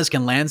think Yanez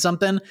can land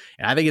something,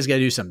 and I think he's going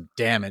to do some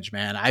damage,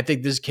 man. I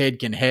think this kid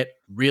can hit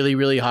really,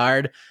 really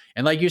hard.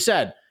 And like you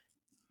said,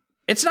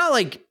 it's not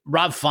like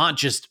Rob Font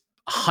just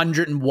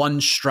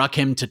 101 struck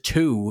him to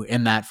 2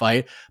 in that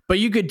fight, but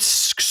you could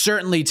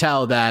certainly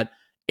tell that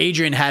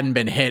Adrian hadn't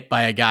been hit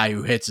by a guy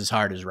who hits as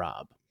hard as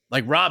Rob.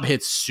 Like Rob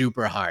hits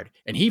super hard,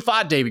 and he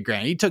fought Davey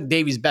Grant. He took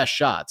Davey's best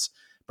shots,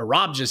 but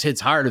Rob just hits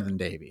harder than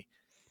Davey.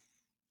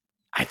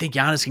 I think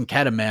Yanez can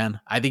get him, man.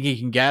 I think he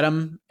can get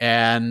him.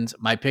 And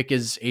my pick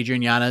is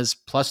Adrian Yanez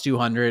plus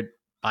 200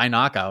 by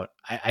knockout.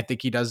 I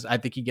think he does. I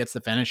think he gets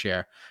the finish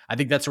here. I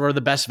think that's where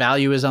the best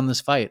value is on this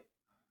fight.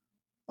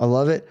 I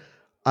love it.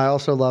 I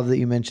also love that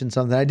you mentioned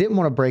something. I didn't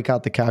want to break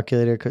out the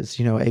calculator because,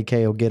 AK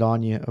will get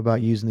on you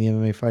about using the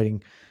MMA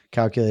fighting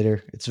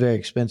calculator. It's very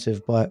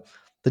expensive, but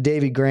the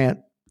Davey Grant,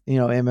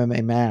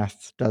 MMA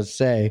math does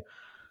say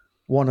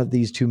one of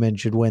these two men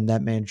should win.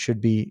 That man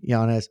should be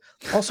Yanez.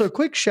 Also, a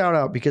quick shout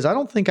out, because I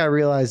don't think I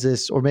realized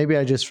this, or maybe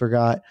I just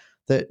forgot,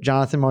 that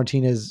Jonathan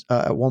Martinez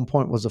at one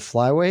point was a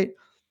flyweight.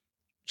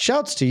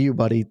 Shouts to you,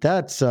 buddy.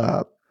 That's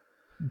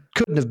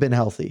couldn't have been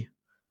healthy.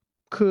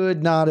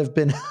 Could not have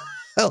been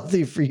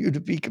healthy for you to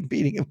be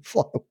competing in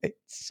flyweight.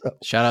 So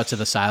shout out to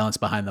the silence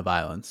behind the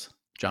violence,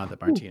 Jonathan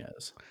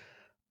Martinez.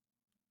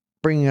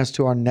 Bringing us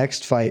to our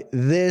next fight.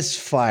 This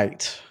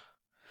fight,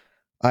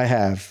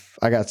 I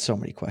got so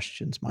many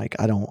questions, Mike.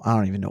 I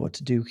don't even know what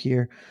to do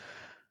here.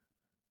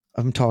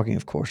 I'm talking,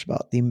 of course,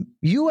 about the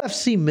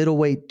UFC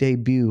middleweight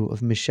debut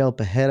of Michel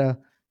Pereira.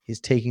 He's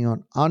taking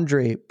on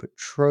Andre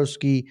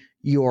Petroski.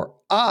 Your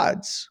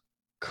odds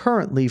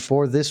currently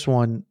for this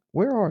one,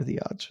 where are the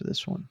odds for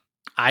this one?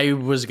 I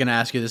was going to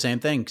ask you the same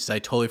thing because I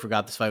totally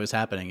forgot this fight was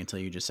happening until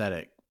you just said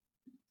it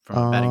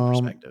from a betting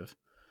perspective.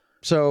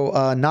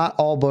 So not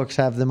all books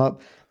have them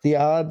up. The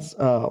odds,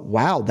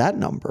 wow, that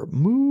number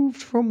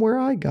moved from where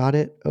I got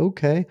it.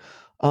 Okay.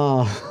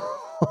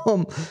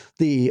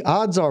 The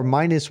odds are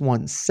minus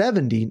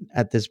 170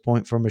 at this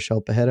point for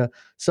Michel Pereira.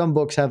 Some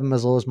books have him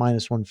as low as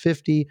minus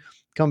 150.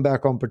 Come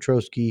back on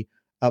Petroski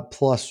at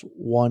plus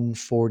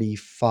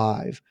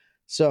 145.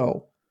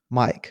 So,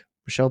 Mike,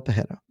 Michel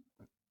Pereira,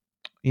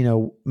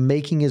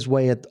 making his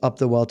way up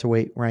the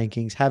welterweight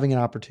rankings, having an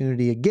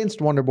opportunity against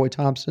Wonderboy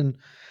Thompson.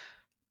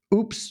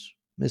 Oops,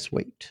 missed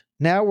weight.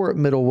 Now we're at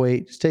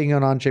middleweight. He's taking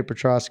on Andre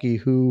Petroski,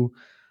 who,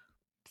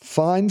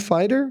 fine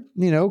fighter,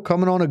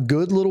 coming on a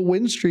good little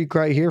win streak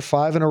right here.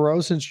 5 in a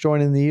row since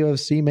joining the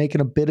UFC,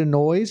 making a bit of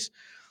noise.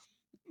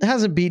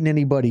 Hasn't beaten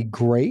anybody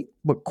great,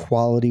 but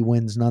quality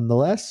wins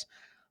nonetheless.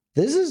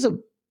 This is a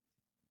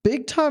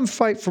big-time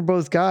fight for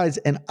both guys,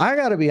 and I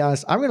got to be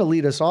honest, I'm going to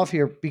lead us off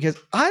here because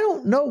I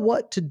don't know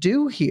what to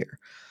do here.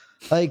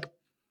 Like,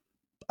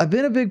 I've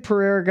been a big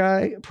Pereira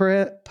guy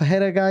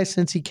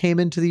since he came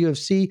into the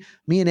UFC.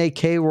 Me and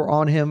AK were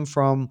on him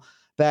from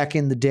back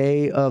in the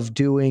day of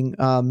doing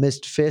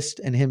Missed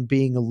Fist and him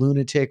being a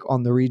lunatic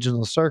on the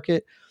regional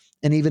circuit.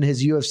 And even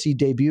his UFC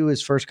debut,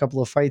 his first couple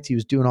of fights, he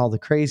was doing all the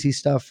crazy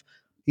stuff.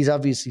 He's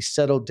obviously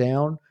settled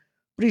down,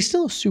 but he's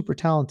still a super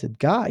talented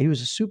guy. He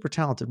was a super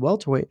talented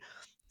welterweight.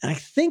 And I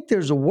think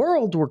there's a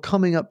world where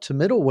coming up to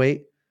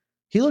middleweight,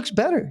 he looks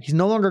better. He's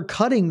no longer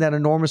cutting that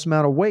enormous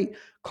amount of weight.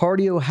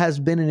 Cardio has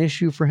been an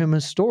issue for him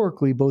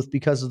historically, both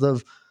because of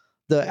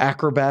the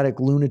acrobatic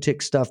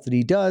lunatic stuff that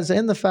he does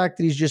and the fact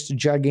that he's just a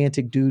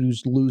gigantic dude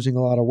who's losing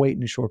a lot of weight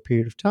in a short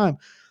period of time.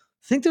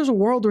 I think there's a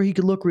world where he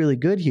could look really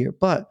good here,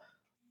 but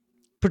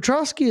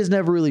Petroski has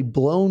never really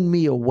blown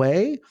me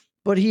away,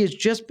 but he has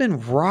just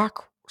been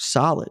rock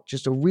solid,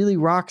 just a really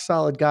rock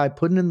solid guy,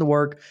 putting in the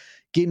work,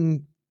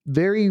 getting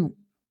very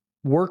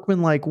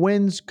workmanlike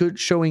wins, good,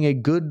 showing a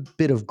good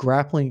bit of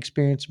grappling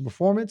experience and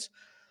performance.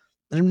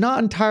 And I'm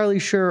not entirely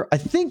sure. I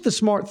think the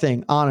smart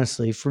thing,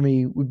 honestly, for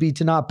me would be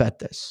to not bet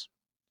this.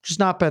 Just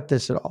not bet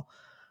this at all.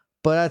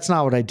 But that's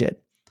not what I did.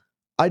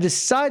 I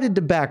decided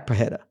to back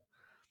Pajeda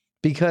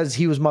because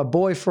he was my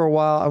boy for a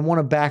while. I want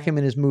to back him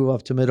in his move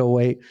up to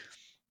middleweight.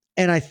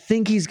 And I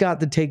think he's got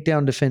the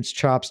takedown defense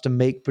chops to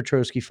make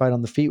Petroski fight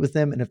on the feet with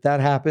him. And if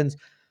that happens,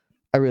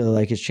 I really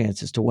like his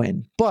chances to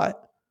win.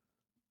 But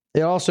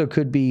it also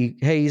could be,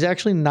 hey, he's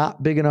actually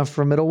not big enough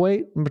for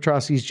middleweight. And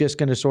Petroski's just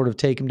going to sort of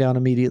take him down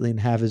immediately and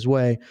have his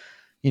way.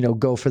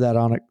 Go for that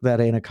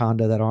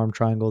anaconda, that arm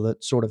triangle,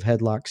 that sort of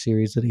headlock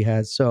series that he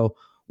has. So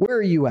where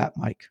are you at,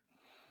 Mike?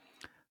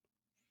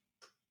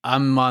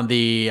 I'm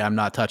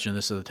not touching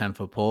this with a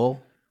 10-foot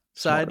pole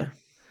side. Sure.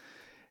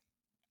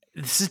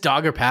 This is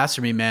dog or pass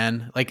for me,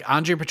 man. Like,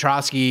 Andre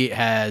Petroski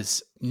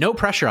has no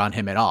pressure on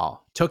him at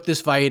all. Took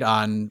this fight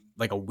on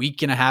like a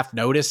week and a half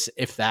notice,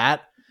 if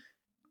that,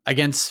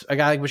 against a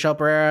guy like Michel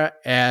Pereira.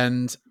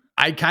 And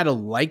I kind of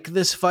like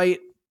this fight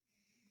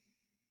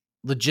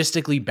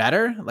logistically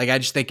better. Like, I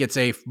just think it's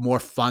a more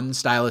fun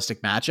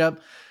stylistic matchup.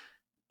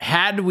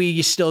 Had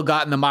we still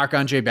gotten the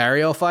Marc-Andre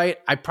Barrios fight,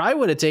 I probably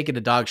would have taken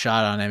a dog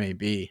shot on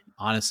MAB,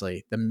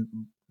 honestly.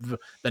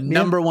 The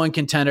number one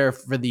contender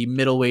for the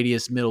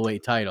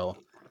middleweight title.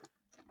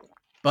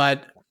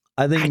 But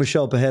I think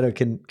Michel Pereira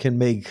can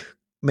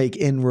make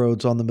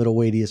inroads on the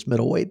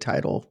middleweight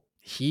title.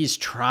 He's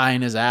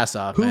trying his ass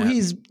off.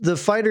 The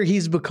fighter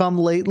he's become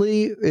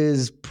lately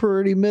is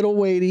pretty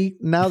middleweighty.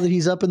 Now that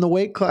he's up in the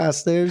weight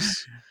class,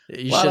 there's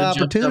a lot of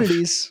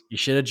opportunities. You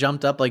should have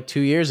jumped up like 2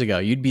 years ago.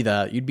 You'd be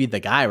the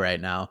guy right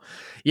now.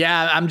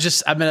 Yeah, I'm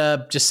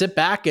gonna just sit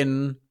back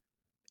and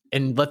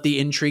let the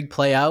intrigue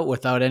play out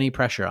without any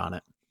pressure on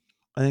it.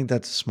 I think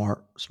that's a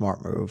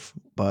smart move,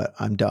 but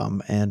I'm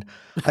dumb. And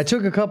I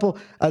took a couple.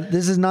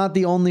 This is not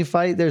the only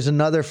fight. There's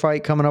another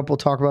fight coming up we'll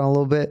talk about in a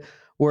little bit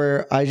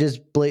where I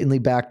just blatantly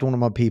backed one of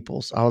my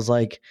peoples. I was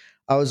like,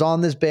 I was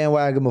on this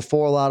bandwagon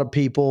before a lot of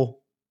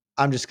people.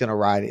 I'm just going to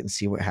ride it and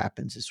see what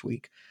happens this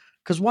week.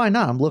 Because why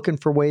not? I'm looking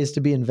for ways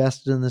to be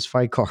invested in this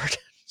fight card.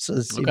 So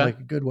this seemed like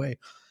a good way.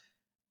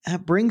 And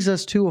that brings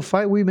us to a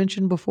fight we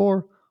mentioned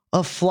before. A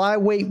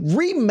flyweight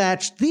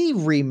rematch,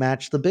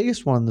 the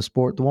biggest one in the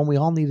sport, the one we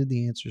all needed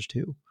the answers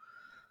to.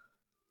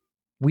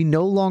 We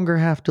no longer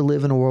have to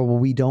live in a world where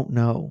we don't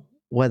know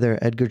whether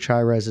Edgar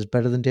Chairez is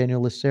better than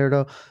Daniel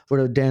Lacerda,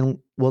 whether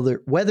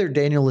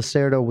Daniel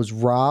Lacerda was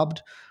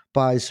robbed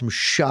by some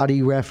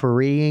shoddy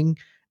refereeing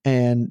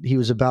and he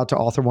was about to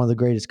author one of the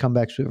greatest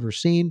comebacks we've ever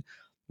seen.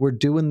 We're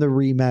doing the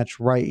rematch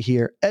right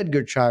here.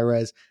 Edgar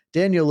Chairez,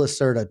 Daniel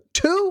Lacerda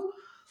 2.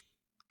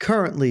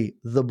 Currently,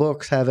 the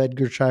books have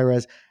Edgar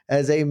Chairez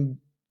as a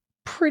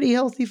pretty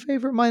healthy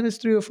favorite,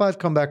 -305.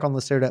 Come back on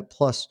Lacerda at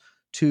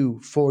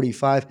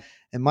 +245.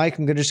 And Mike,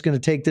 I'm just going to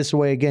take this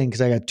away again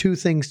because I got two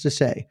things to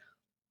say.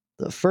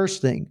 The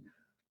first thing,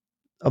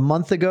 a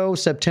month ago,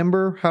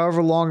 September,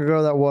 however long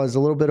ago that was, a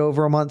little bit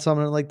over a month,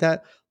 something like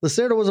that,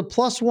 Lacerda was a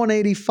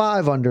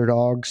 +185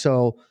 underdog.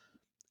 So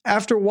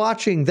after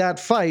watching that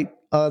fight,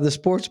 the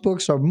sports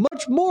books are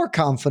much more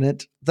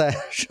confident that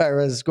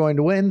Chairez is going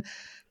to win.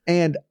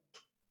 And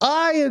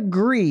I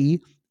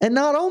agree. And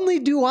not only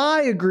do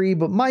I agree,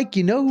 but Mike,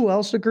 you know who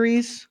else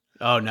agrees?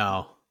 Oh,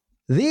 no.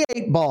 The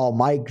 8-ball,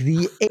 Mike.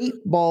 The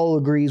 8-ball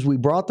agrees. We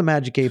brought the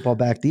Magic 8-ball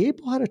back. The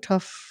 8-ball had a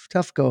tough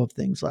go of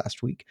things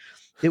last week.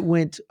 It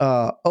went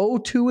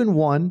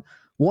 0-2-1.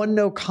 One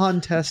no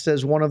contest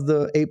as one of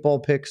the 8-ball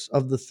picks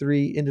of the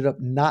three ended up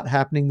not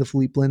happening, the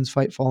Philippe Lins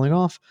fight falling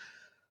off.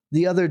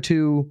 The other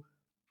two,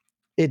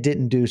 it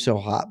didn't do so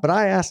hot. But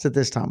I asked it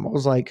this time. I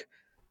was like,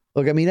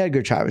 look, I mean,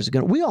 Edgar Chairez is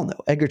going to, we all know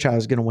Edgar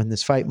Chairez is going to win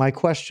this fight. My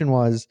question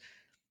was,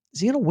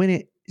 is he going to win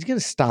it? He's going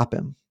to stop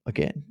him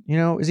again.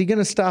 Is he going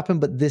to stop him?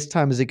 But this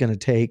time, is it going to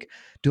take?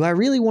 Do I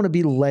really want to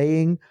be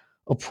laying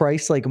a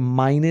price like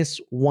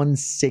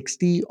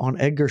 -160 on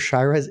Edgar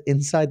Chairez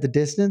inside the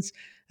distance?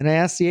 And I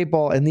asked the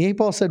 8-ball, and the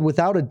 8-ball said,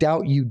 without a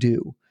doubt, you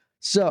do.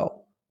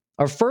 So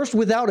our first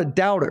without a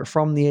doubter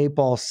from the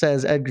 8-ball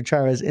says Edgar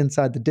Chairez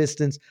inside the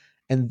distance,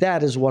 and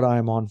that is what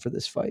I'm on for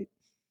this fight.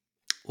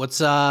 What's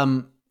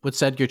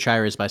Edgar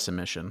Chairez by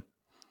submission?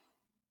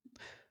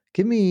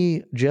 Give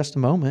me just a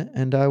moment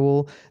and I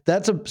will.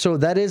 So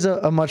that is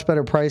a much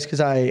better price because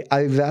I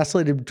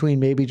vacillated between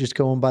maybe just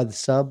going by the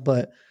sub,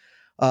 but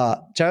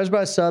Chavez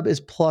by sub is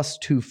plus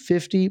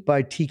 250,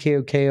 by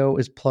TKO KO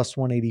is plus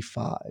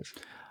 185.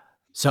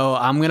 So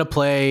I'm gonna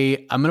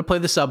play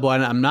the sub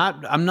one. I'm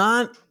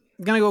not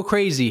gonna go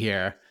crazy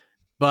here,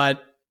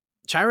 but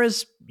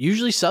Chira's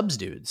usually subs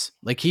dudes.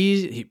 Like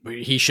he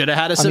should have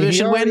had a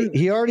submission win.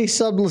 He already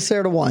subbed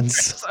Lacerda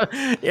once.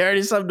 He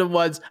already subbed him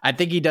once. I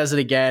think he does it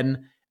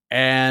again,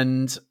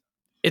 and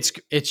it's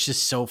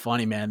just so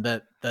funny, man.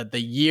 That the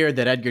year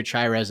that Edgar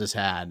Chairez has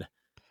had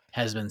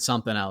has been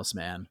something else,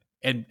 man.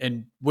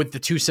 And with the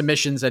 2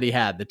 submissions that he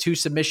had, the 2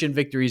 submission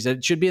victories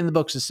that should be in the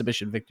books as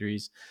submission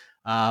victories.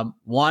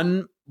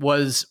 One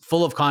was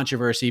full of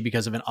controversy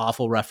because of an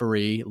awful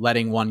referee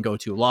letting one go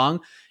too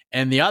long,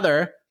 and the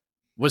other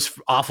was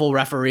awful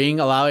refereeing,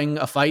 allowing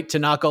a fight to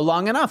not go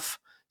long enough.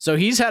 So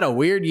he's had a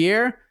weird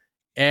year,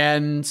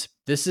 and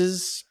this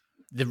is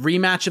the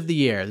rematch of the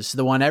year. This is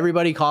the one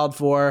everybody called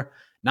for.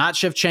 Not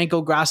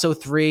Shevchenko Grasso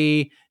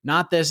 3,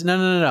 not this.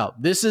 No.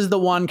 This is the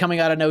one coming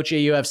out of Noche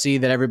UFC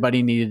that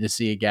everybody needed to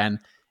see again.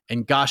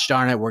 And gosh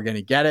darn it, we're going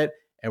to get it.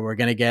 And we're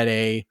going to get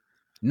a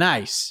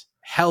nice,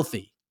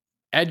 healthy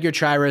Edgar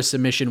Chairez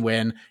submission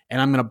win.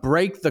 And I'm going to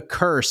break the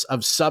curse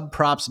of sub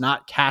props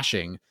not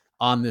cashing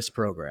on this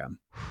program.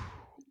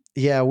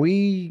 Yeah,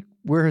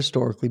 we're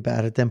historically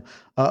bad at them.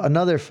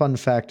 Another fun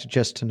fact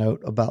just to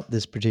note about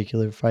this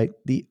particular fight,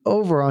 the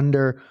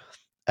over-under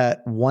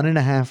at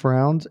 1.5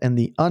 rounds, and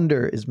the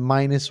under is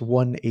minus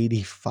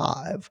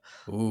 185.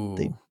 Ooh.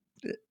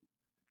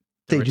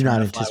 They do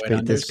not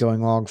anticipate this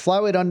going long.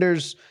 Flyweight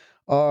unders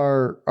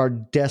are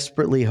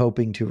desperately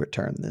hoping to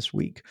return this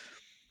week.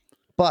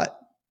 But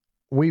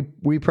we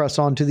press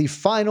on to the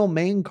final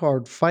main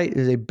card fight. It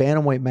is a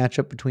bantamweight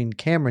matchup between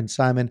Cameron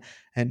Simon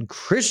and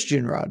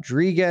Christian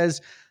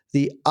Rodriguez.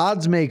 The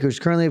odds makers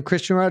currently have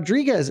Christian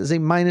Rodriguez as a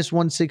minus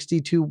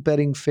 162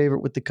 betting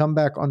favorite with the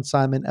comeback on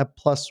Simon at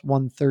plus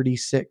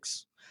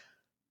 136.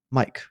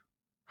 Mike,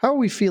 how are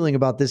we feeling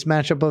about this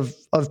matchup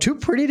of 2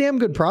 pretty damn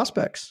good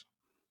prospects?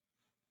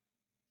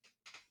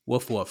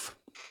 Woof, woof.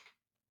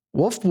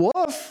 Woof,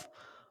 woof.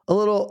 A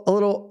little,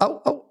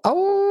 ow, ow,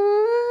 ow.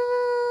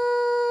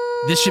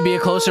 This should be a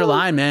closer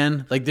line,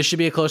 man. Like, this should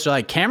be a closer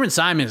line. Cameron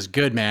Simon is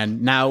good,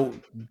 man. Now,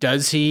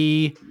 has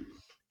he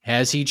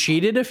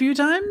cheated a few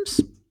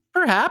times?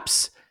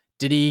 Perhaps.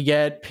 Did he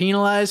get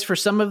penalized for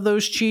some of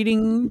those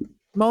cheating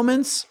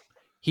moments?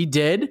 He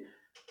did.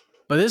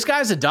 But this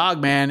guy's a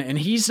dog, man, and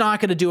he's not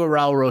going to do what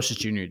Raul Rosas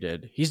Jr.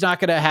 did. He's not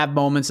going to have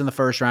moments in the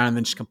first round and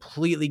then just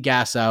completely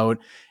gas out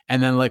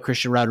and then let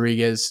Christian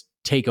Rodriguez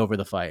take over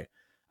the fight.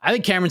 I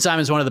think Cameron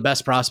Simon is one of the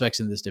best prospects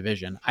in this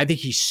division. I think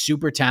he's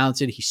super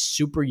talented. He's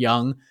super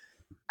young.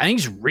 I think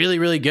he's really,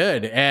 really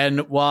good.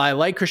 And while I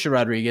like Christian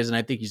Rodriguez and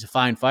I think he's a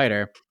fine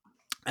fighter,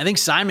 I think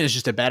Simon is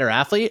just a better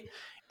athlete.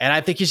 And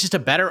I think he's just a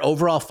better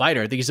overall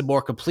fighter. I think he's a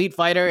more complete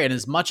fighter. And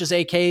as much as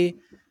AK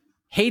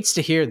hates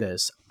to hear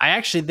this, I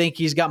actually think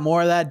he's got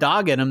more of that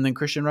dog in him than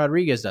Christian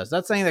Rodriguez does.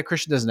 Not saying that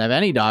Christian doesn't have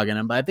any dog in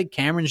him, but I think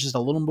Cameron's just a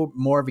little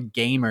more of a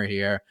gamer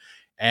here.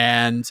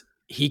 And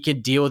he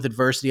can deal with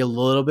adversity a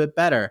little bit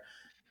better.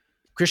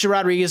 Christian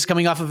Rodriguez is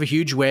coming off of a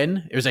huge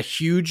win. It was a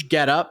huge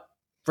get up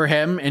for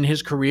him in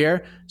his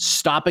career,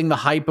 stopping the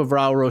hype of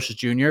Raul Rosas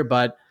Jr.,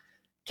 but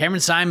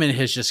Cameron Simon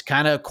has just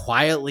kind of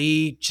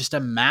quietly just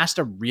amassed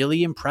a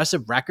really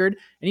impressive record,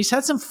 and he's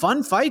had some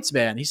fun fights,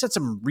 man. He's had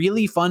some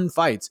really fun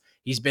fights.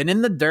 He's been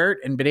in the dirt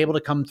and been able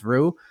to come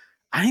through.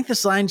 I think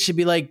this line should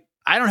be like,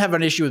 I don't have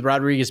an issue with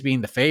Rodriguez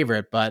being the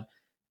favorite, but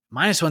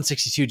minus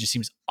 162 just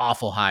seems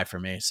awful high for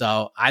me.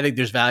 So I think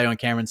there's value on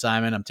Cameron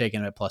Simon. I'm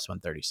taking him at plus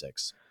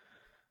 136.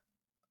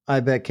 I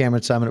bet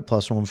Cameron Simon at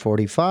plus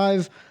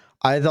 145.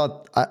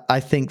 I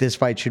think this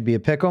fight should be a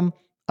pick'em.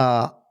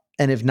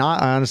 And if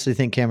not, I honestly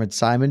think Cameron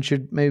Simon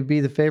should maybe be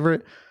the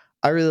favorite.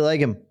 I really like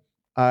him.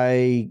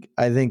 I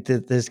think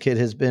that this kid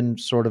has been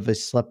sort of a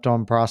slept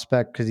on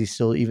prospect because he's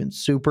still even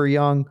super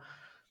young.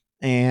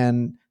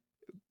 And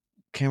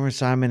Cameron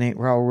Simon ain't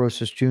Raul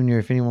Rosas Jr.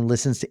 If anyone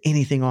listens to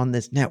anything on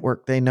this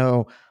network, they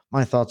know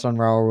my thoughts on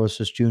Raul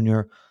Rosas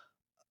Jr.,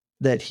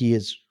 that he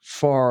is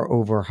far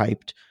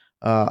overhyped.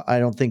 I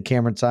don't think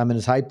Cameron Simon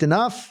is hyped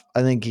enough.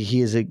 I think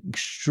he is an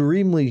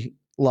extremely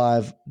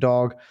live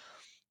dog.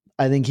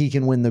 I think he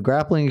can win the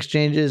grappling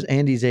exchanges,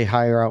 and he's a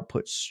higher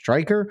output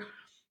striker.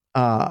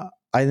 I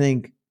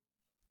think,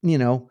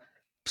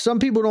 some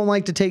people don't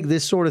like to take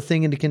this sort of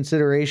thing into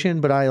consideration,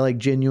 but I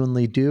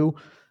genuinely do.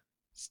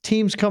 This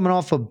team's coming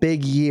off a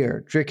big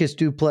year. Dricus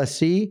du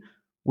Plessis,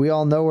 we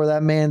all know where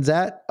that man's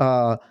at.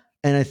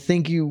 And I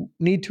think you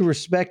need to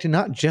respect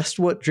not just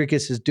what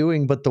Dricus is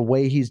doing, but the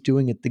way he's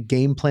doing it, the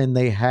game plan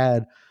they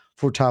had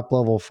for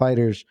top-level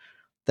fighters.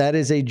 That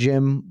is a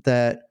gym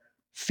that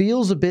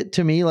feels a bit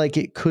to me like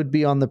it could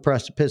be on the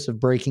precipice of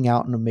breaking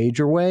out in a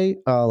major way,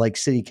 like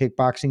City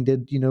Kickboxing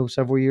did,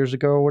 several years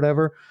ago or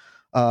whatever.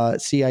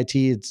 CIT,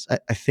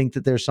 I think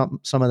that there's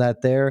some of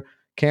that there.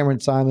 Cameron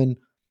Simon,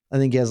 I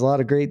think he has a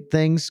lot of great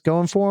things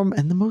going for him.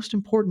 And the most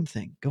important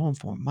thing going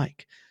for him,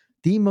 Mike,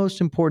 the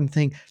most important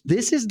thing.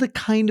 This is the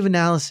kind of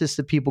analysis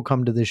that people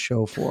come to this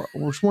show for. I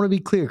just want to be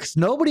clear because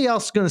nobody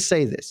else is going to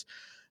say this.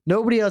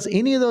 Nobody else,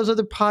 any of those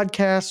other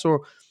podcasts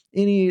or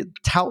any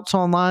touts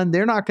online,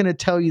 they're not going to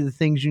tell you the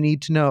things you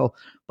need to know.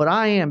 But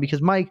I am,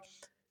 because Mike,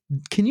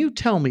 can you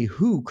tell me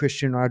who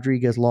Christian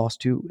Rodriguez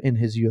lost to in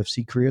his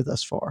UFC career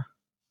thus far?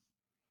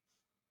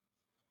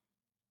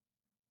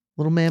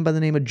 Little man by the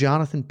name of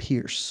Jonathan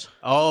Pierce.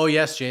 Oh,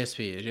 yes,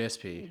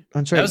 JSP.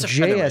 That's That right, was a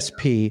featherweight,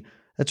 JSP.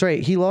 That's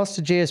right. He lost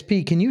to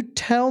JSP. Can you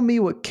tell me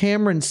what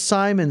Cameron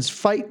Simon's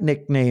fight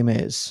nickname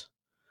is?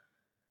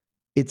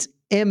 It's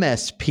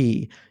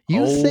MSP.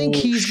 You think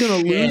he's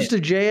going to lose to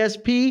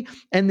JSP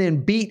and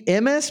then beat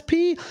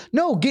MSP?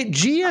 No, get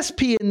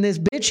GSP in this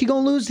bitch. He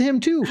going to lose to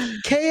him too.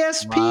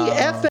 KSP,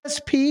 Wow.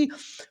 FSP,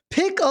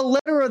 pick a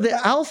letter of the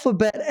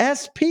alphabet,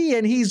 SP,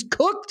 and he's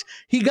cooked.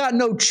 He got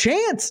no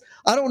chance.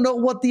 I don't know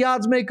what the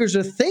odds makers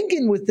are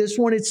thinking with this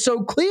one. It's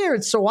so clear.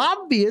 It's so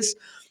obvious.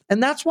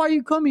 And that's why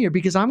you come here,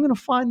 because I'm going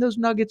to find those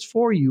nuggets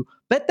for you.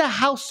 Bet the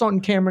house on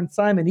Cameron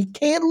Simon. He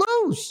can't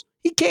lose.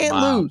 He can't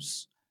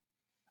lose.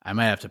 I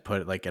might have to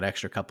put like an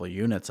extra couple of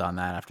units on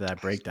that after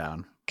that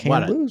breakdown.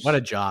 Can't lose. What a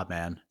job,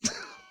 man.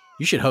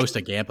 You should host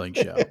a gambling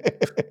show.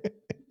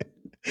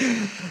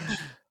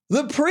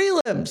 The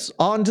prelims.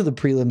 On to the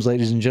prelims,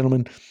 ladies and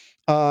gentlemen.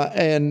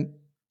 And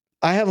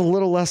I have a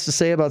little less to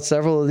say about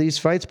several of these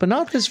fights, but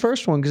not this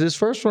first one, because this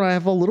first one I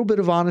have a little bit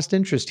of honest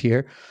interest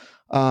here.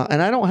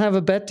 And I don't have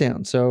a bet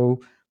down.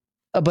 So,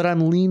 but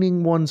I'm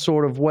leaning one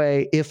sort of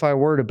way if I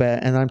were to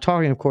bet. And I'm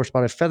talking, of course,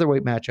 about a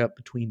featherweight matchup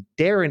between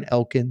Darren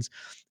Elkins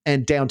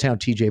and downtown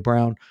TJ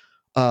Brown.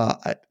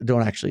 I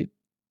don't actually,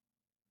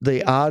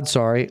 the odds,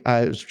 sorry,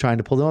 I was trying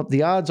to pull them up.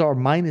 The odds are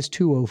minus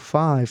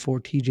 205 for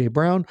TJ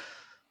Brown,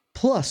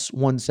 plus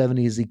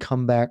 170 is the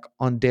comeback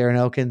on Darren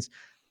Elkins.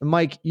 And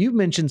Mike, you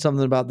mentioned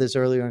something about this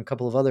earlier in a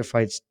couple of other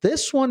fights.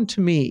 This one,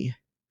 to me,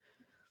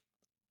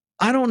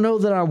 I don't know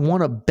that I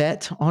want to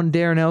bet on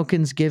Darren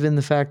Elkins, given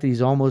the fact that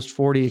he's almost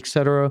 40, et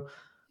cetera.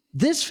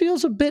 This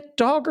feels a bit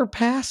dog or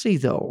passy,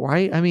 though,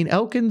 right? I mean,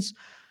 Elkins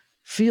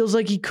feels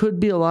like he could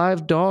be a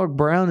live dog.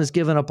 Brown has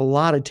given up a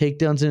lot of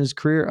takedowns in his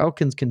career.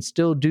 Elkins can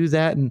still do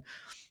that, and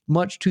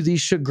much to the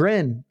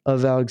chagrin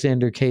of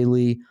Alexander K.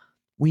 Lee,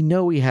 we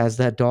know he has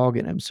that dog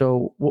in him.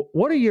 So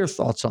what are your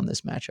thoughts on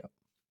this matchup?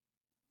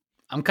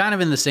 I'm kind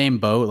of in the same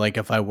boat. Like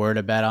if I were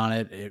to bet on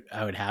it,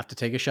 I would have to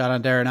take a shot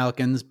on Darren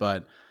Elkins,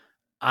 but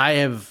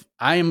I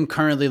am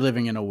currently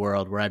living in a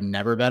world where I've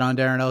never bet on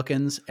Darren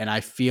Elkins, and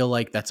I feel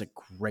like that's a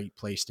great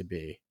place to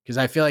be, because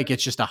I feel like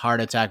it's just a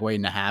heart attack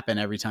waiting to happen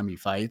every time he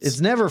fights. It's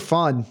never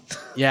fun.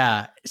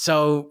 Yeah.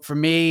 So for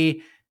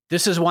me,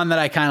 this is one that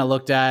I kind of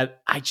looked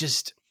at.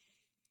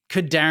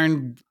 Could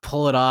Darren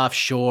pull it off?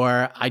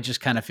 Sure. I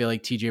just kind of feel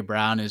like TJ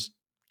Brown is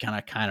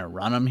gonna kind of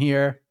run him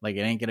here. Like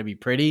it ain't gonna be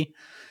pretty,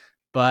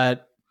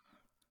 but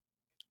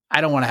I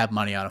don't want to have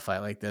money on a fight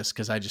like this,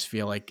 because I just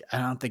feel like I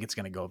don't think it's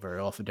going to go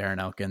very well for Darren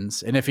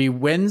Elkins. And if he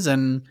wins,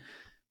 and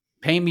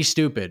paint me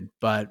stupid,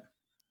 but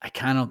I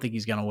kind of don't think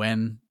he's going to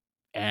win.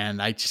 And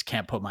I just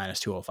can't put minus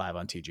 205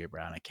 on TJ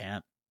Brown. I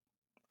can't.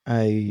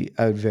 I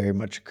would very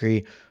much agree.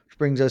 Which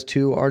brings us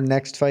to our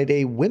next fight,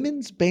 a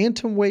women's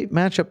bantamweight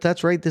matchup.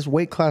 That's right. This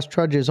weight class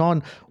trudges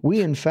on.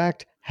 We, in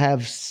fact,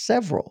 have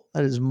several.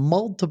 That is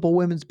multiple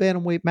women's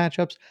bantamweight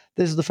matchups.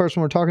 This is the first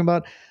one we're talking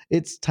about.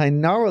 It's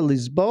Tainara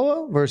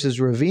Lisboa versus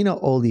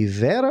Ravina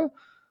Oliveira.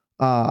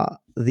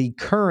 The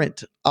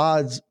current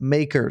odds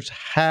makers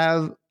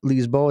have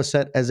Lisboa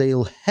set as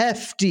a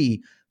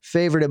hefty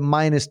favorite at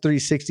minus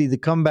 360. The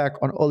comeback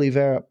on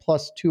Oliveira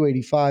plus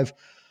 285.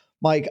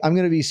 Mike, I'm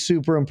going to be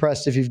super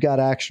impressed if you've got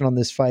action on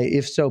this fight.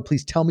 If so,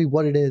 please tell me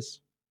what it is.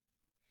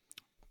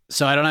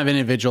 So I don't have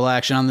individual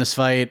action on this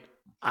fight.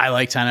 I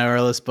like Tainara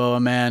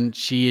Lisboa, man.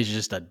 She is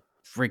just a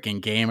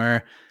freaking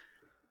gamer.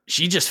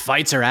 She just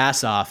fights her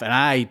ass off, and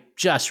I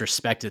just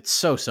respect it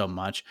so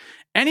much.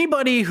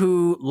 Anybody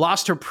who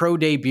lost her pro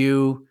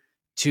debut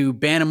to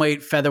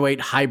bantamweight, featherweight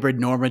hybrid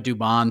Norma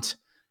Dumont,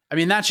 I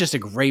mean, that's just a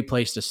great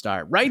place to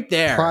start. Right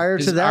there. Prior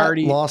to that,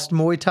 lost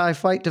Muay Thai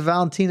fight to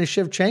Valentina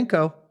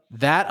Shevchenko.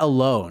 That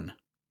alone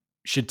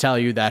should tell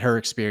you that her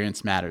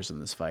experience matters in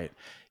this fight.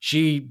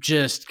 She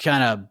just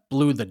kind of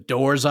blew the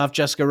doors off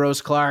Jessica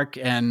Rose Clark,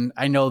 and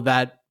I know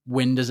that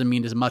win doesn't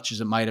mean as much as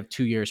it might have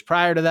 2 years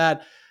prior to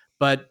that,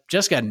 but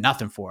Jessica had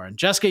nothing for her. And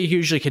Jessica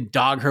usually can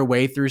dog her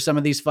way through some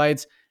of these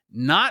fights,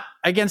 not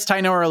against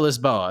Tainara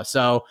Lisboa.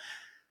 So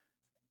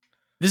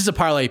this is a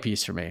parlay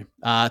piece for me.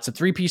 It's a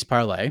 3-piece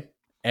parlay,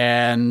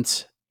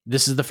 and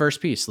this is the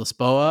first piece.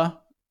 Lisboa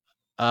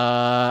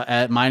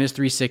at minus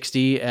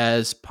 360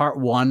 as part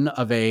one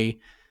of a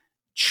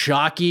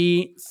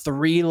chalky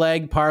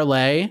 3-leg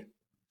parlay.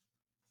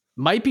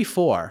 Might be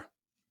 4.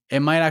 It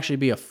might actually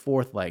be a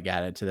 4th leg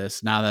added to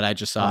this now that I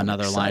just saw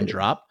another line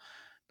drop.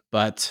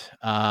 But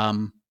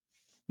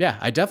yeah,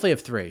 I definitely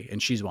have 3,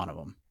 and she's one of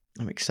them.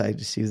 I'm excited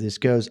to see where this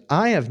goes.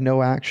 I have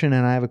no action,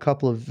 and I have a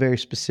couple of very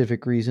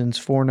specific reasons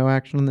for no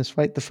action in this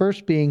fight. The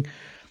first being,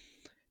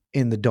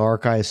 in the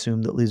dark. I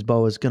assumed that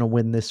Lisboa is going to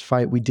win this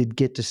fight. We did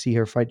get to see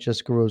her fight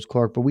Jessica Rose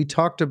Clark, but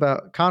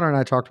Connor and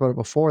I talked about it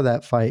before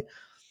that fight.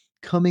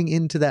 Coming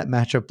into that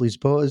matchup,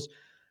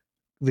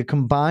 the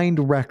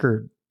combined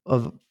record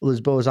of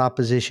Lisboa's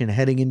opposition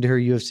heading into her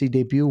UFC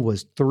debut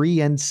was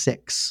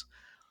 3-6.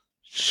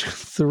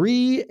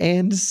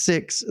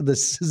 3-6.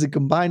 This is a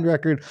combined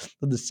record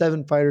of the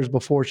 7 fighters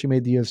before she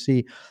made the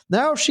UFC.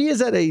 Now she is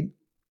at a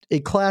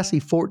classy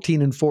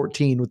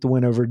 14-14 with the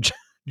win over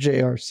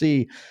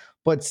JRC.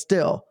 But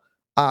still,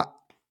 I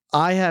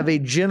have a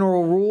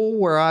general rule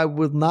where I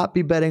would not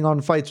be betting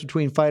on fights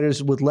between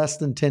fighters with less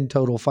than 10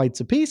 total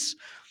fights apiece.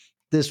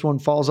 This one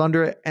falls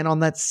under it. And on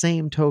that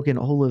same token,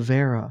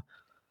 Oliveira,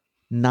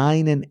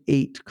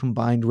 9-8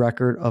 combined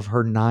record of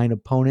her 9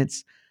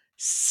 opponents.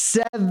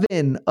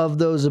 7 of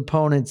those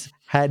opponents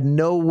had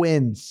no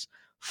wins.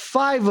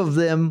 5 of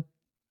them,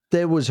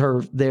 that was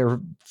their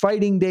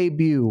fighting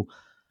debut.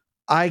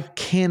 I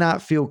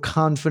cannot feel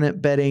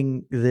confident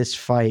betting this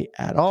fight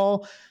at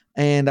all,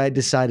 and I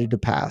decided to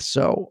pass.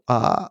 So,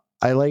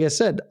 like I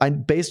said,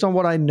 based on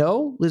what I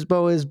know,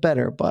 Lisboa is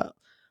better, but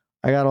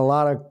I got a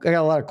lot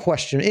of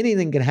question.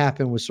 Anything can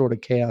happen with sort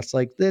of chaos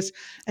like this.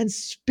 And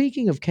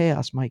speaking of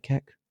chaos, Mike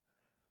Heck,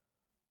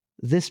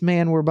 this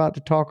man we're about to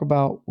talk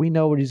about, we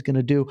know what he's going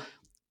to do.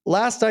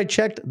 Last I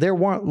checked, there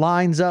weren't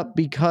lines up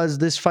because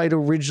this fight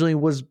originally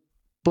was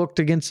booked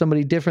against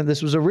somebody different.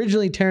 This was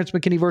originally Terrence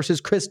McKinney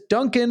versus Chris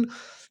Duncan.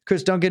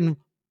 Chris Duncan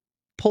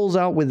pulls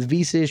out with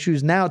visa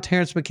issues. Now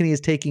Terrence McKinney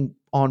is taking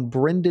on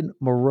Brendan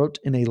Marotte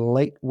in a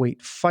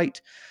lightweight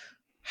fight.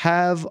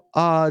 Have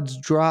odds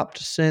dropped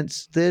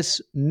since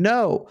this?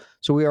 No.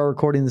 So we are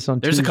recording this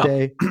on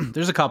Tuesday.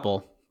 There's a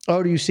couple.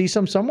 Oh, do you see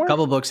some somewhere? A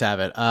couple books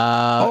have it.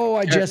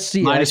 I just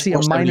see it. I see a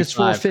minus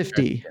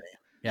 450.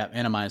 Yeah,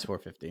 and a minus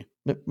 450.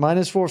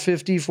 Minus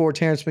 450 for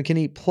Terrence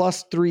McKinney,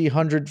 plus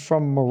 300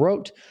 from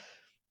Marotte.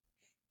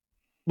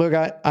 Look,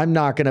 I'm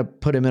not going to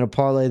put him in a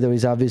parlay, though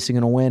he's obviously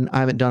going to win. I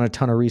haven't done a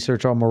ton of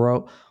research on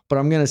Marotte, but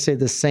I'm going to say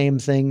the same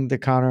thing that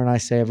Connor and I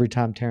say every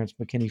time Terrence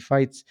McKinney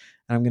fights,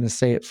 and I'm going to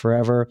say it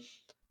forever.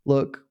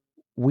 Look,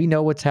 we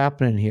know what's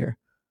happening here.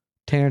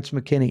 Terrence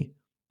McKinney,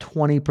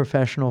 20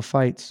 professional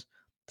fights.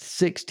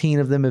 16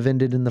 of them have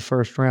ended in the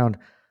first round.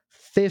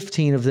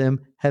 15 of them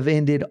have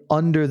ended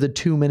under the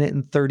 2-minute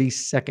and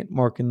 30-second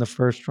mark in the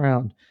first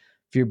round.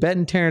 If you're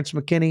betting Terrence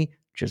McKinney,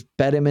 just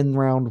bet him in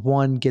round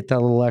 1, get that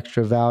little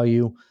extra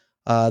value.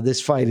 This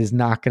fight is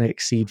not going to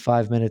exceed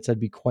 5 minutes. I'd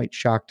be quite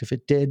shocked if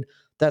it did.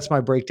 That's my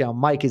breakdown.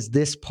 Mike, is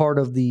this part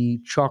of the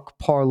chalk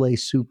parlay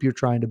soup you're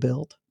trying to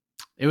build?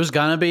 It was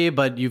going to be,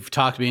 but you've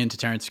talked me into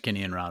Terrence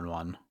McKinney in round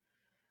 1.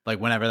 Like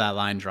whenever that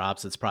line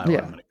drops, it's probably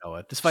what I'm going to go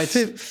with. This fight's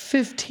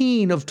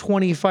 15 of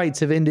 20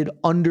 fights have ended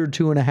under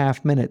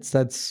 2.5 minutes.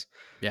 That's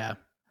I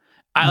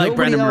like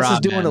Brendan Marotte. Nobody else is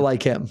doing it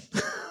like him.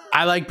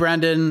 I like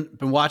Brendan.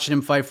 Been watching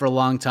him fight for a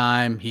long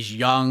time. He's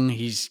young.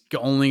 He's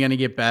only going to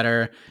get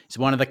better. He's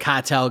one of the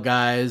cartel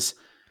guys.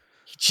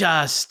 He's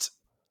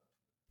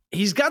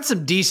got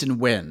some decent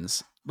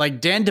wins.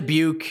 Like Dan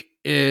Dubuque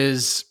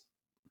is,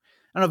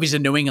 I don't know if he's a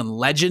New England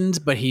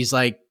legend, but he's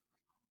like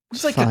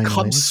a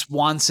Cub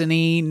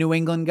Swanson-y New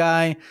England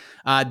guy.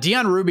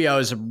 Dion Rubio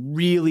is a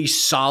really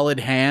solid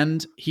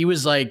hand. He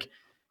was like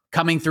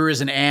coming through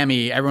as an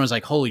AMI. Everyone's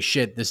like, holy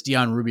shit, this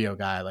Dion Rubio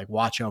guy, like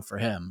watch out for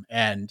him.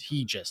 And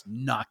he just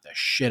knocked the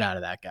shit out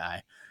of that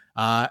guy.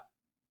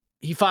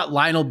 He fought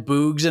Lionel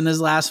Boogs in his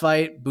last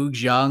fight,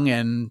 Boogs Young,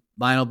 and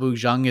Lionel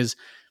Boogs Young is,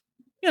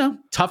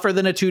 tougher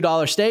than a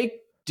 $2 stake.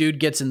 Dude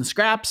gets in the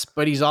scraps,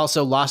 but he's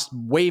also lost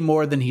way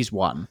more than he's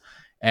won.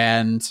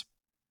 And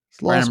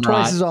he's lost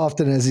twice as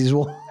often as he's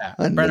won.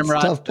 Brendan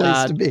Marotte, tough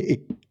place to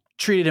be.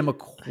 Treated him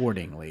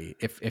accordingly,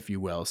 if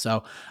you will.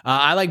 So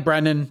I like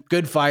Brendan,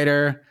 good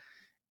fighter.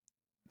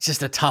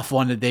 Just a tough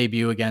one to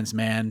debut against,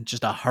 man.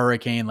 Just a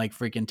hurricane like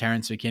freaking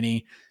Terrence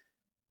McKinney.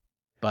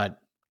 But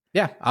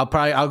yeah, I'll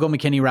go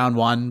McKinney round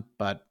 1.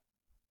 But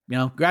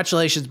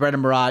congratulations,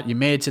 Brendan Marotte. You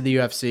made it to the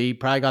UFC.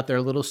 Probably got there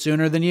a little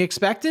sooner than you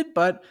expected,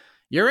 but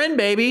you're in,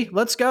 baby.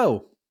 Let's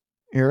go.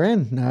 You're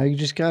in. Now you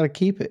just got to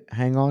keep it.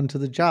 Hang on to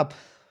the job.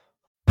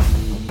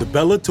 The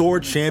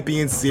Bellator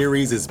Champion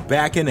Series is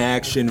back in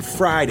action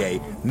Friday,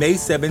 May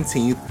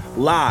 17th,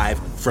 live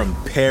from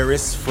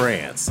Paris,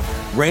 France.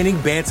 Reigning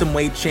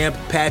bantamweight champ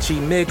Patchy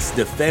Mix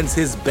defends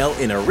his belt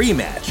in a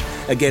rematch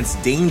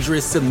against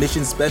dangerous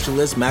submission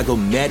specialist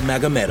Magomed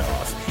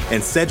Magomedov.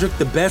 And Cedric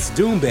the Best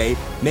Doumbé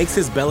makes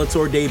his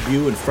Bellator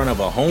debut in front of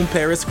a home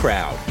Paris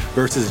crowd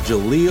versus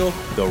Jaleel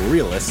the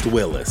Realist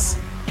Willis.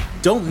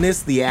 Don't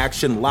miss the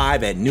action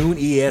live at noon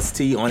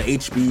EST on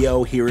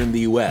HBO here in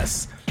the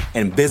US.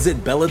 And visit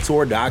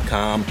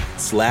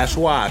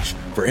Bellator.com/watch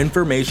for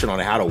information on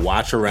how to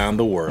watch around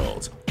the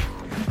world.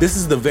 This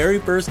is the very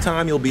first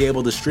time you'll be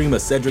able to stream a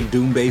Cedric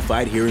Doumbé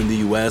fight here in the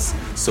US,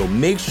 so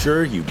make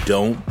sure you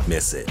don't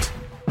miss it.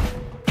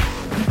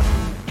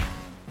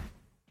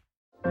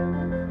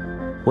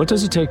 What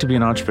does it take to be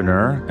an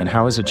entrepreneur, and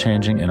how is it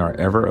changing in our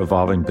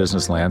ever-evolving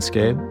business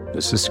landscape?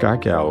 This is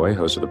Scott Galloway,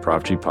 host of the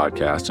Prop G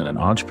podcast and an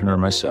entrepreneur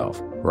myself.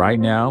 Right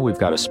now, we've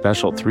got a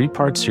special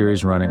 3-part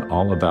series running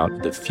all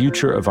about the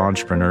future of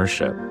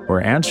entrepreneurship. We're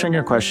answering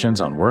your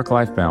questions on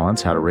work-life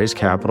balance, how to raise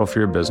capital for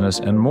your business,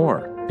 and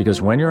more.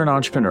 Because when you're an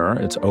entrepreneur,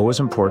 it's always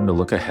important to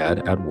look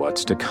ahead at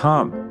what's to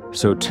come.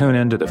 So tune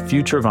in to the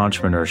Future of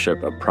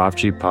Entrepreneurship, a Prop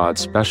G Pod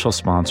special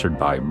sponsored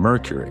by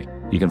Mercury.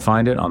 You can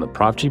find it on the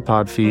Prop G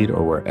Pod feed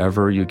or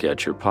wherever you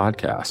get your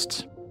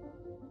podcasts.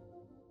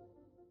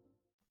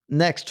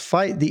 Next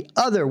fight, the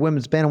other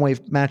women's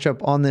bantamweight matchup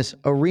on this,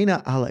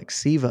 Arina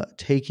Alexieva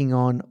taking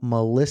on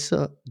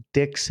Melissa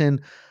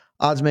Dixon.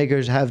 Odds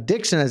makers have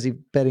Dixon as the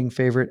betting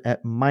favorite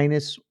at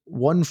minus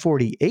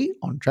 148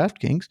 on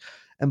DraftKings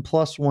and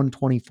plus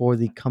 124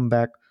 the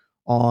comeback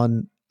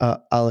on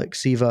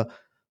Alexieva.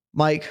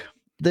 Mike,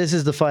 this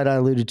is the fight I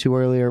alluded to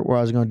earlier where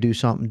I was going to do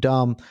something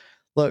dumb.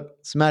 Look,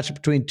 it's a matchup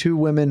between two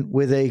women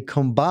with a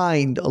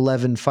combined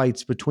 11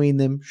 fights between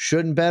them.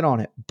 Shouldn't bet on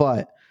it,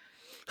 but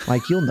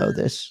Mike, you'll know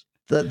this.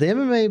 The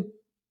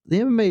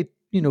MMA,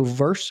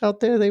 verse out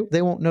there,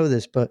 they won't know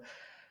this, but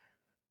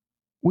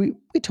we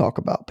talk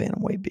about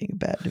bantamweight being a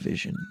bad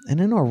division, and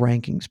in our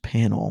rankings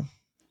panel,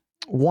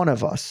 one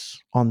of us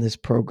on this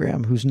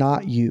program who's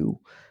not you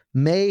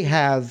may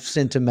have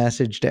sent a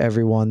message to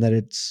everyone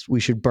that we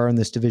should burn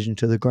this division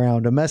to the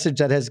ground. A message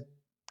that has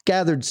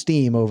gathered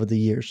steam over the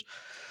years.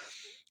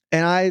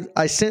 And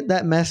I sent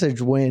that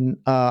message when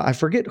I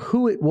forget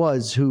who it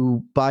was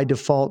who by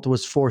default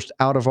was forced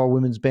out of our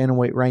women's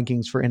bantamweight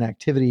rankings for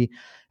inactivity,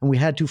 and we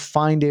had to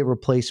find a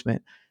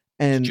replacement.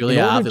 And in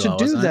order to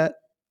do that,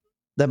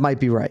 that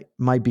might be right,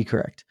 might be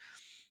correct.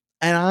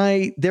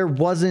 And there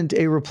wasn't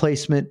a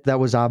replacement that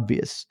was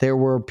obvious. There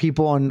were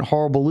people on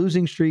horrible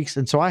losing streaks,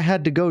 and so I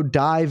had to go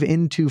dive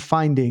into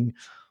finding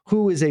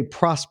who is a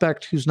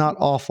prospect who's not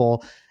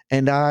awful.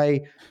 And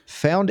I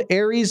found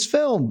Aries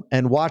Film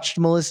and watched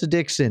Melissa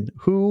Dixon,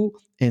 who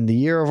in the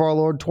year of our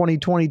Lord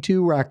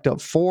 2022 racked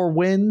up 4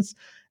 wins.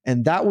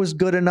 And that was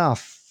good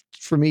enough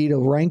for me to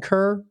rank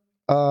her,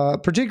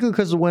 particularly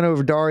because the win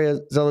over Daria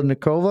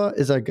Zelenikova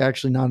is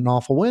actually not an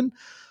awful win.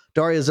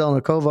 Daria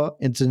Zelenikova,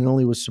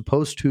 incidentally, was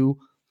supposed to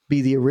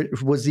be the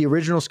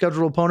original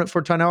scheduled opponent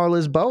for Tainara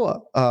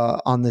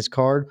Lisboa on this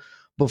card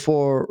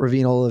before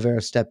Ravina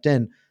Oliveira stepped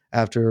in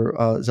after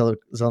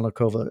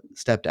Zelenikova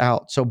stepped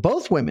out. So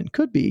both women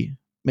could be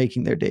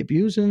making their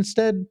debuts. And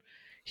instead,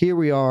 here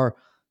we are.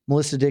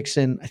 Melissa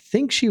Dixon, I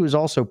think she was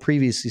also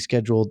previously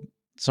scheduled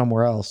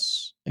somewhere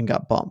else and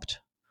got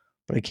bumped,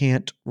 but I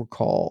can't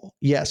recall.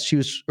 Yes, she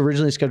was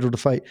originally scheduled to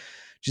fight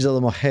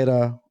Gisela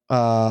Mojeda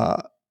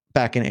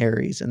back in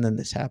Aries, and then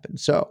this happened.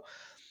 So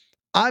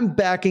I'm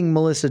backing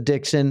Melissa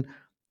Dixon.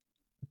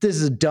 This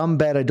is a dumb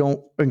bet. I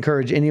don't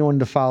encourage anyone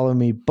to follow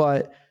me,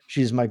 but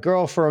she's my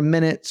girl for a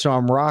minute, so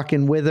I'm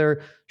rocking with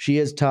her. She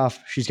is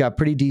tough. She's got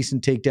pretty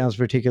decent takedowns,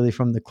 particularly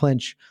from the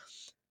clinch.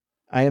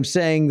 I am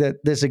saying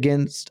that this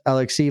against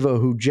Alexieva,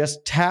 who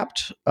just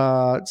tapped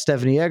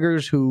Stephanie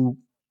Eggers, who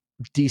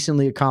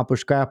decently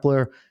accomplished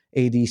grappler,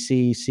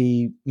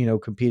 ADCC,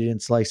 competed in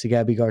Slice of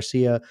Gabby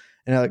Garcia,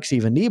 and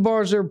Alexieva knee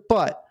bars her.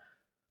 But,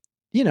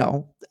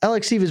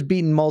 Alexieva's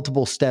beaten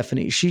multiple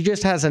Stephanie. She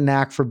just has a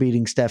knack for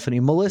beating Stephanie.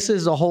 Melissa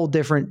is a whole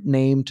different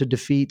name to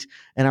defeat,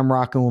 and I'm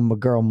rocking with my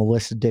girl,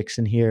 Melissa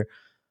Dixon here.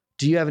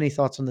 Do you have any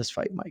thoughts on this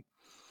fight, Mike?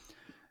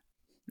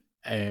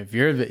 If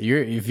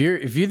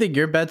you think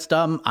your bet's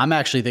dumb, I'm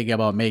actually thinking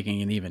about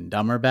making an even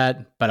dumber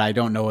bet, but I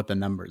don't know what the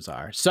numbers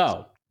are.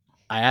 So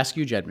I ask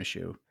you, Jed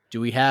Mishu,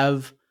 do we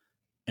have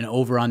an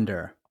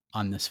over-under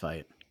on this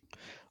fight?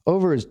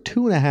 Over is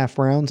 2.5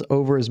 rounds.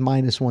 Over is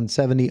minus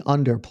 170.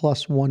 Under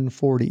plus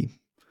 140.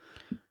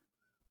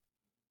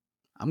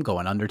 I'm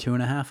going under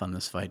 2.5 on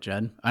this fight,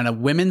 Jed, on a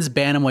women's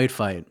bantamweight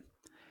fight,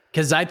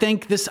 because I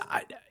think this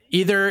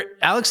either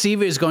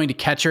Alexieva is going to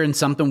catch her in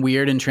something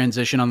weird in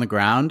transition on the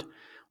ground,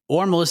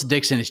 or Melissa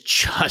Dixon is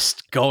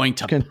just going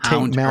to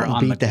pound her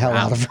on the hell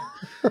out of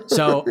her.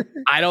 So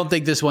I don't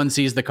think this one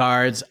sees the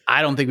cards.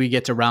 I don't think we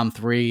get to round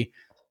 3.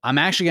 I'm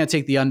actually going to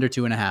take the under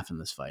 2.5 in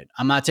this fight.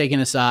 I'm not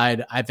taking a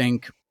side. I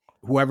think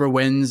whoever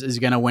wins is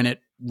going to win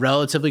it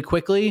relatively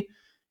quickly,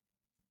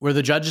 where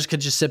the judges could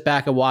just sit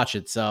back and watch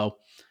it. So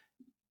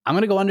I'm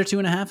going to go under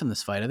 2.5 in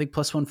this fight. I think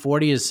plus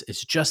 140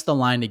 is just the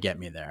line to get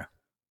me there.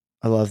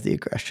 I love the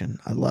aggression.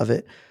 I love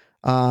it.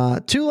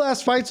 2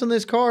 last fights on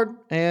this card,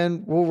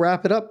 and we'll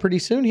wrap it up pretty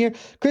soon here.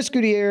 Chris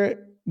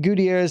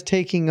Gutierrez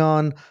taking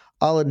on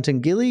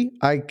Alatengili.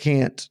 I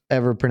can't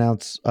ever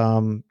pronounce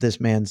this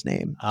man's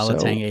name.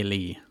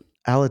 Alatengili.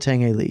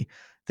 Alatengili.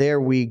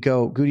 There we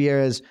go.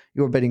 Gutierrez,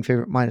 your betting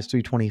favorite, minus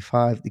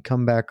 325. The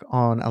comeback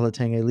on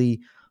Alatengili,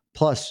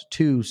 plus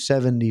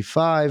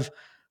 275.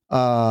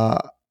 Yeah,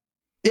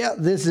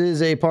 this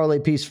is a parlay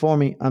piece for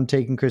me. I'm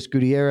taking Chris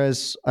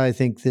Gutierrez. I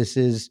think this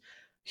is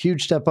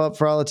huge step up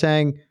for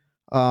Alateng.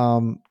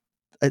 I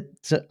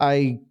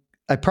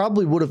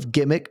probably would have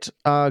gimmicked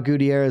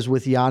Gutierrez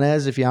with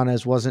Yanez if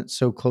Yanez wasn't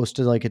so close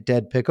to like a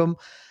dead pick'em,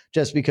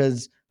 just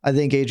because I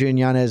think Adrian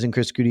Yanez and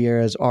Chris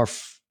Gutierrez are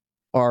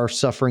are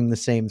suffering the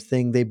same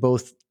thing. They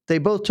both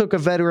took a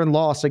veteran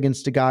loss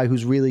against a guy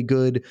who's really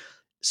good,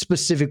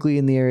 specifically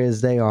in the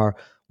areas they are.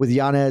 With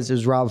Yanez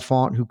is Rob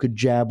Font, who could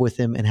jab with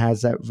him and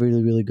has that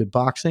really, really good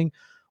boxing.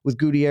 With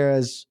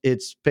Gutierrez,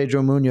 it's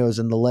Pedro Munoz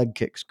and the leg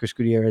kicks. Chris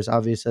Gutierrez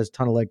obviously has a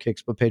ton of leg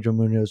kicks, but Pedro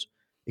Munoz,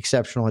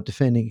 exceptional at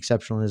defending,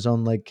 exceptional in his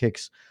own leg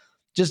kicks.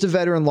 Just a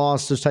veteran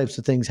loss. Those types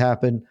of things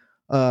happen.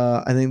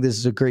 I think this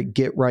is a great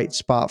get-right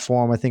spot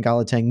for him. I think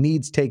Alatang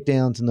needs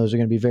takedowns, and those are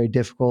going to be very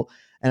difficult.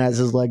 And as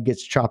his leg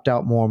gets chopped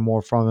out more and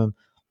more from him,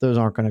 those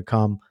aren't going to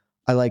come.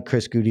 I like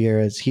Chris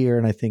Gutierrez here,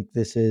 and I think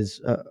this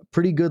is a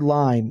pretty good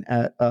line.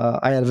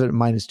 I have it at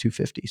minus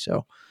 250,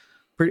 so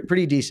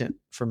pretty decent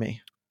for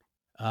me.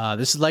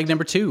 This is leg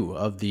number 2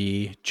 of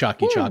the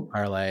Chalky Chalk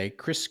parlay.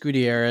 Chris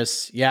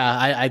Gutierrez.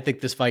 Yeah, I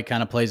think this fight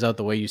kind of plays out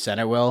the way you said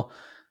it will.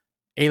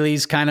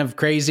 Ailey's kind of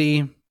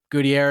crazy.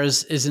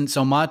 Gutierrez isn't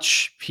so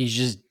much. He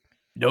just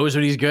knows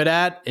what he's good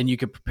at, and you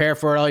can prepare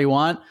for it all you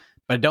want,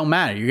 but it don't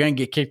matter. You're going to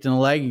get kicked in the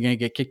leg. You're going to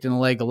get kicked in the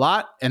leg a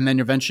lot, and then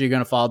eventually you're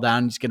going to fall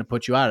down. He's going to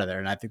put you out of there,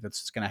 and I think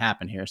that's what's going to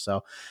happen here.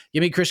 So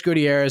give me Chris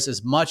Gutierrez.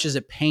 As much as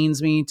it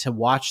pains me to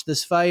watch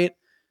this fight,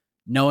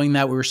 knowing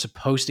that we were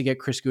supposed to get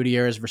Chris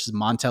Gutierrez versus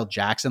Montel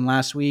Jackson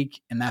last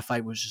week, and that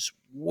fight was just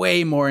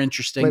way more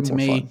interesting to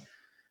me.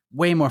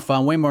 Way more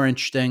fun, way more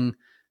interesting.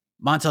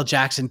 Montel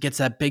Jackson gets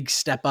that big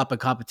step up in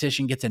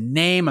competition, gets a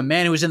name, a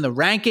man who was in the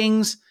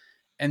rankings,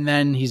 and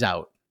then he's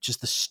out. Just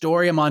the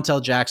story of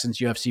Montel Jackson's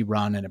UFC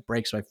run, and it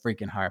breaks my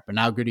freaking heart. But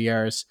now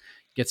Gutierrez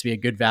gets me a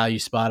good value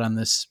spot on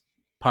this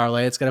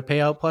parlay. It's going to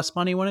pay out plus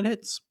money when it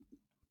hits.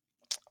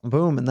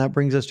 Boom. And that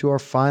brings us to our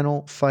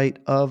final fight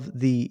of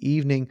the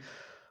evening.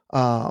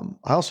 I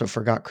also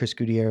forgot Chris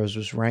Gutierrez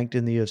was ranked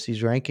in the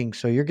UFC's ranking.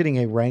 So you're getting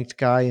a ranked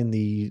guy in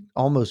the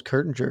almost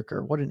curtain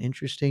jerker. What an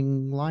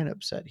interesting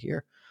lineup set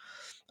here.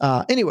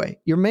 Anyway,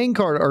 your main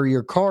card or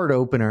your card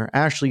opener,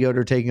 Ashley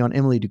Yoder taking on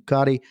Emily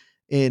Ducati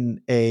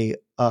in a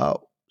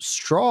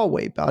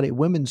strawweight bout, a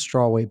women's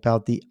strawweight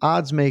bout. The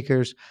odds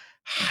makers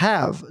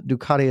have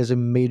Ducati as a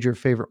major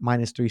favorite,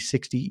 minus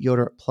 360,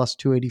 Yoder at plus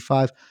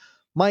 285.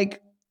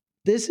 Mike,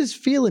 this is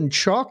feeling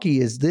chalky.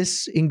 Is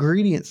this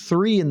ingredient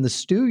 3 in the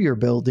stew you're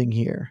building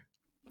here?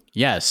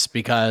 Yes,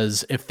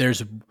 because if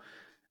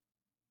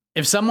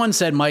someone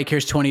said, Mike,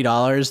 here's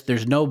 $20,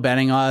 there's no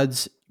betting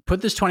odds.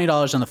 Put this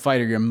 $20 on the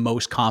fighter you're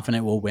most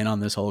confident will win on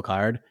this whole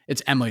card.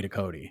 It's Emily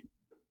Ducati.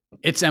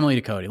 It's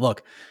Emily Ducati.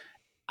 Look,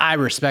 I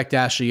respect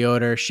Ashley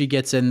Yoder. She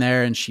gets in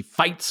there and she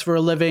fights for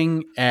a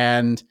living,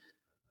 and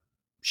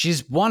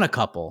she's won a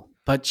couple,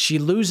 but she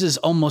loses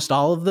almost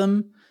all of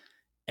them.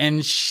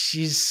 And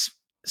she's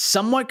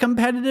somewhat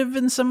competitive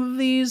in some of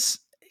these.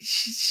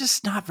 She's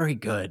just not very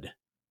good.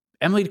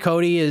 Emily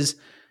Ducati is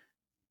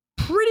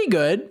pretty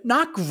good,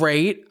 not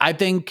great. I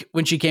think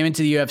when she came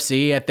into the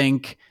UFC, I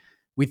think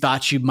we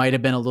thought she might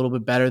have been a little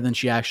bit better than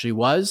she actually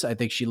was. I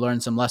think she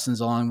learned some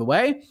lessons along the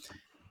way.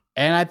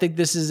 And I think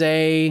this is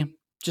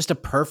just a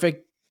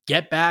perfect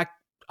get back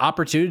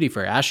opportunity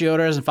for her. Ashley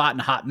Yoder hasn't fought in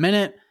a hot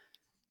minute.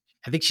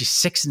 I think she's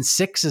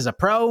 6-6 as a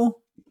pro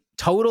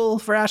total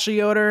for Ashley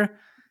Yoder.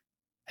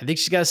 I think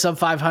she's got a sub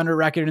 500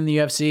 record in the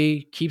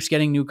UFC, keeps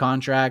getting new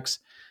contracts.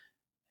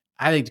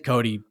 I think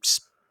Ducati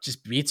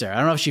just beats her. I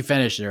don't know if she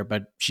finished her,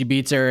 but she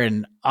beats her.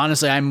 And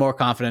honestly, I'm more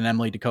confident in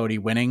Emily Ducati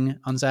winning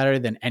on Saturday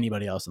than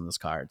anybody else on this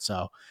card.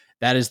 So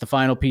that is the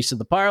final piece of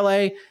the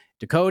parlay.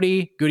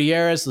 Ducati,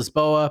 Gutierrez,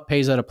 Lisboa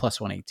pays out a plus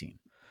 118.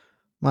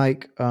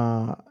 Mike,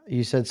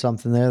 you said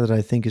something there that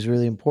I think is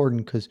really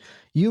important, because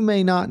you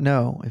may not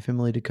know if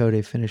Emily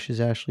Ducati finishes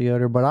Ashley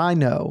Yoder, but I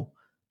know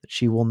that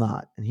she will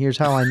not. And here's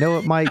how I know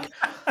it, Mike,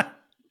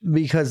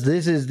 because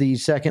this is the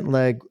second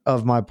leg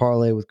of my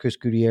parlay with Chris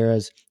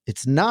Gutierrez.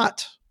 It's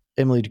not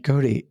Emily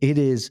Ducati. It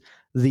is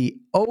the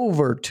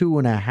over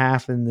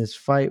 2.5 in this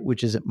fight,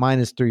 which is at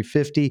minus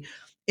 350.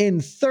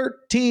 In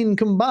 13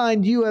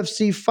 combined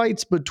UFC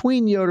fights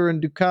between Yoder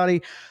and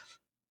Ducati,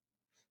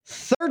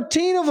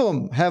 13 of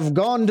them have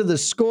gone to the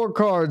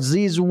scorecards.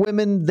 These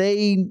women,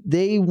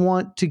 they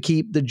want to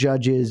keep the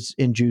judges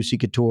in Juicy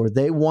Couture.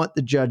 They want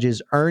the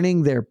judges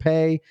earning their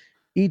pay.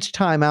 Each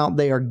time out,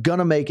 they are going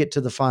to make it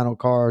to the final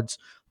cards.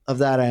 Of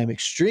that, I am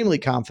extremely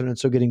confident.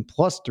 So getting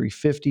plus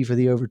 350 for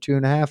the over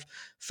 2.5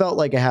 felt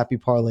like a happy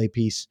parlay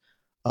piece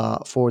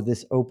for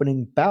this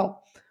opening bout.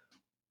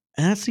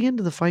 And that's the end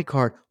of the fight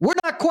card. We're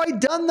not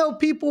quite done, though,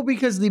 people,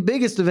 because the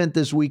biggest event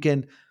this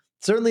weekend,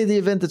 certainly the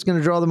event that's going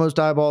to draw the most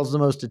eyeballs, the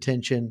most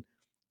attention,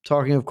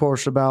 talking, of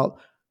course, about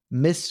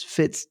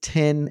Misfits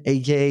 10,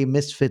 a.k.a.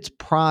 Misfits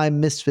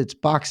Prime, Misfits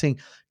Boxing,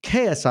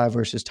 KSI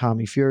versus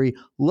Tommy Fury,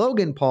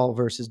 Logan Paul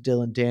versus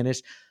Dillon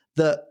Danis.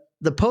 The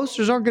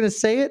posters aren't going to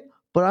say it,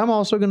 but I'm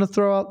also going to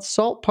throw out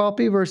Salt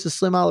Poppy versus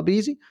Slim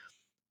Alabizi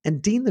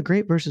and Dean the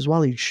Great versus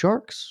Waleed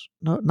Sharks.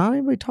 No, not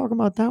anybody talking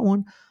about that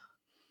one.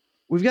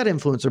 We've got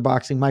influencer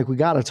boxing, Mike. We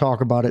got to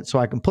talk about it so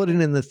I can put it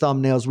in the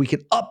thumbnails. We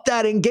can up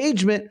that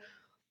engagement.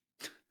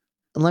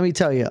 And let me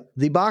tell you,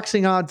 the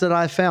boxing odds that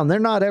I found, they're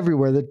not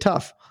everywhere. They're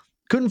tough.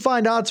 Couldn't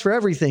find odds for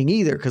everything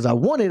either, because I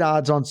wanted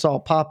odds on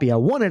Salt Poppy. I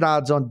wanted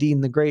odds on Dean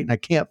the Great, and I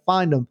can't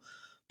find them.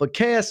 But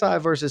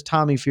KSI versus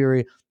Tommy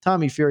Fury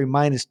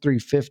minus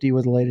 350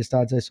 were the latest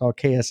odds I saw.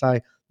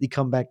 KSI, the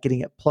comeback,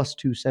 getting at plus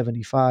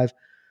 275.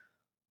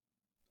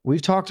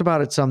 We've talked about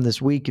it some this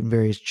week in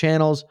various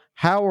channels.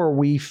 How are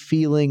we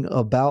feeling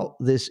about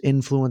this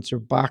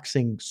influencer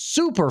boxing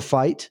super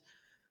fight?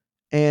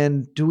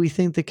 And do we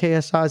think the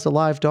KSI is a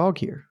live dog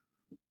here?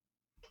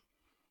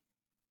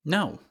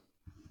 No,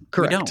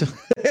 Correct.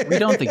 We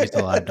don't think it's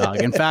a live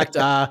dog. In fact,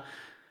 I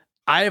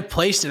have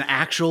placed an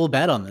actual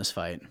bet on this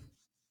fight.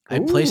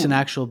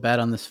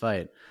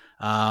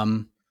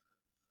 I'm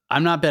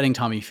not betting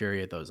Tommy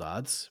Fury at those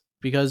odds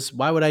because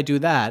why would I do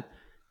that?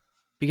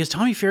 Because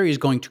Tommy Fury is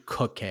going to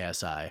cook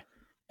KSI,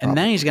 and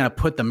then he's going to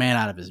put the man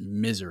out of his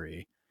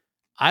misery.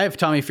 I have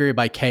Tommy Fury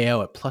by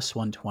KO at plus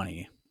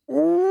 120.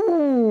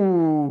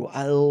 Ooh,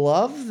 I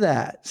love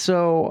that.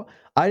 So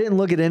I didn't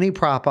look at any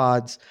prop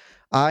odds.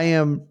 I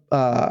am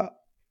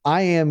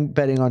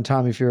betting on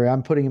Tommy Fury.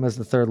 I'm putting him as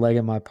the third leg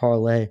in my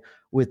parlay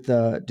with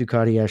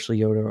Ducati Ashley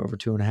Yoder over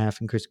 2.5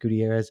 and Chris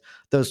Gutierrez.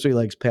 Those three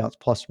legs pay out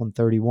plus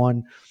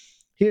 131.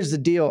 Here's the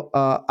deal.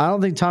 I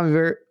don't think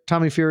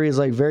Tommy Fury is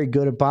like very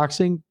good at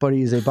boxing, but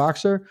he's a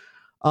boxer.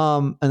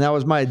 And that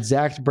was my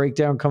exact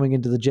breakdown coming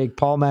into the Jake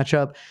Paul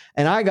matchup.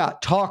 And I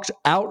got talked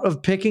out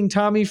of picking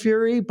Tommy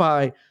Fury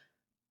by,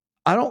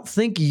 I don't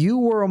think you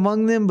were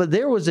among them, but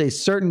there was a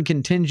certain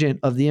contingent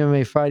of the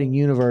MMA fighting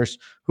universe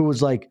who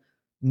was like,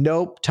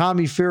 nope,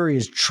 Tommy Fury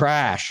is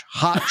trash,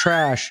 hot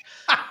trash.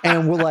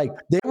 And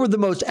they were the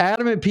most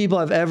adamant people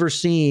I've ever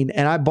seen.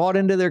 And I bought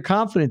into their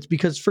confidence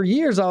because for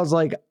years I was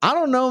like, I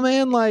don't know,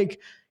 man. Like,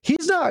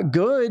 he's not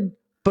good,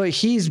 but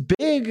he's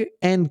big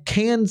and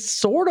can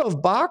sort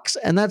of box.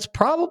 And that's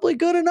probably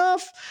good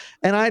enough.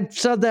 And I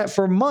said that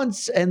for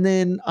months. And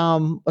then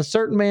a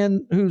certain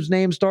man whose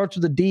name starts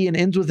with a D and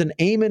ends with an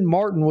Eamon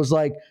Martin was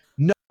like,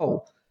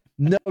 no,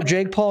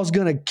 Jake Paul's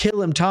going to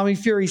kill him. Tommy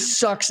Fury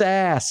sucks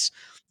ass.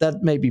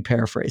 That may be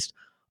paraphrased.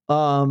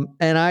 And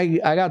I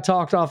got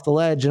talked off the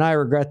ledge, and I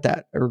regret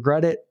that. I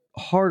regret it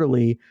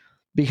heartily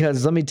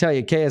because let me tell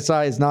you,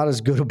 KSI is not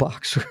as good a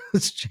boxer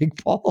as Jake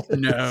Paul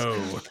is.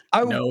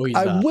 I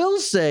will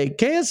say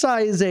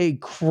KSI is a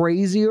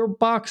crazier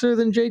boxer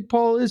than Jake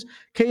Paul is.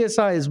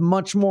 KSI is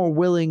much more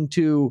willing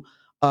to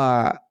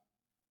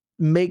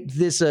make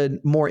this a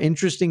more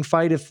interesting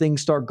fight if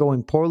things start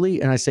going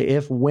poorly. And I say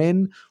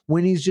when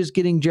he's just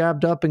getting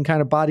jabbed up and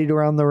kind of bodied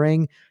around the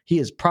ring, he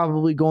is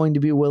probably going to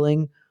be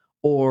willing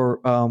or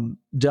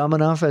dumb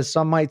enough, as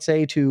some might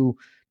say, to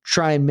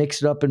try and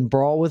mix it up and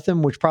brawl with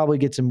him, which probably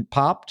gets him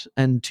popped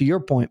and, to your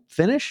point,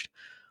 finished.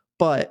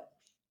 But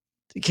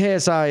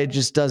KSI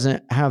just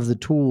doesn't have the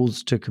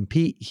tools to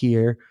compete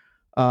here.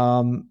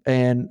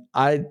 And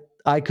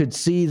I could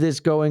see this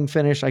going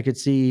finish. I could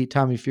see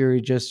Tommy Fury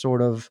just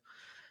sort of,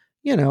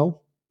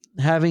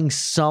 having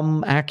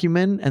some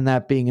acumen and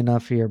that being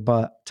enough here.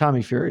 But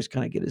Tommy Fury is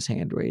going to get his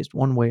hand raised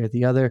one way or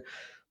the other.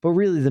 But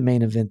really the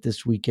main event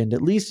this weekend,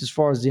 at least as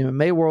far as the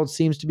MMA world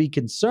seems to be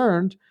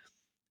concerned,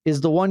 is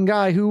the one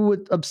guy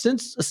who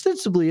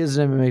ostensibly is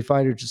an MMA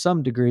fighter to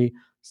some degree,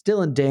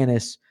 Dillon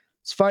Danis,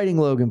 is fighting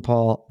Logan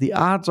Paul. The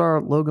odds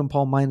are Logan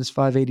Paul minus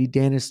 580,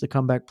 Danis the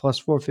comeback plus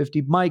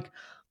 450. Mike,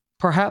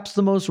 perhaps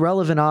the most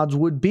relevant odds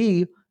would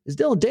be, is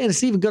Dillon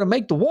Danis even going to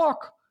make the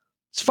walk?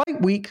 It's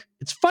fight week.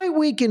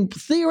 And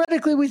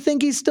theoretically, we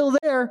think he's still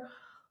there.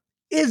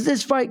 Is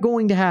this fight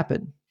going to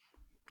happen?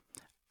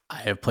 I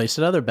have placed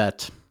another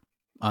bet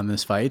on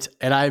this fight,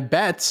 and I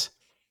bet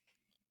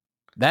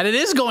that it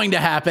is going to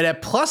happen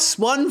at plus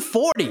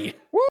 140.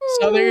 Woo!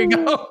 So there you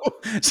go.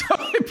 So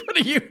I put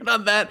a unit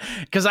on that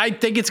because I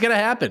think it's going to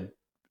happen.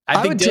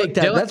 I would take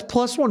that. That's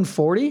plus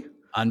 140?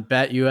 On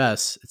Bet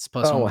US, it's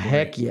plus 140. Oh,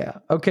 heck yeah.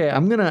 Okay,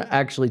 I'm going to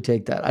actually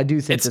take that. I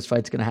do think this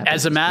fight's going to happen.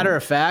 As a matter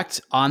of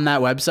fact, on that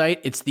website,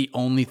 it's the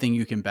only thing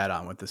you can bet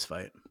on with this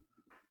fight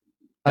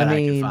that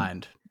I could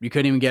find. You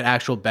couldn't even get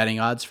actual betting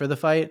odds for the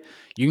fight.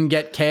 You can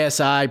get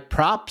KSI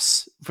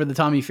props for the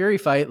Tommy Fury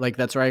fight. Like,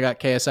 that's where I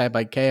got KSI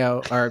by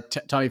KO or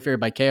Tommy Fury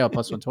by KO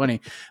plus 120.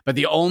 But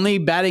the only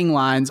betting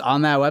lines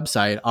on that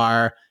website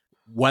are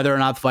whether or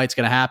not the fight's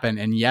going to happen.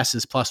 And yes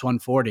is plus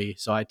 140.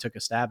 So I took a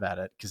stab at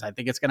it because I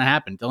think it's going to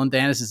happen. Dillon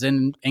Danis is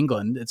in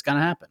England. It's going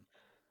to happen.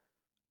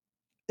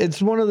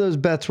 It's one of those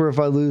bets where if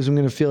I lose, I'm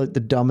going to feel like the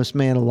dumbest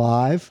man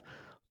alive.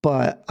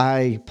 But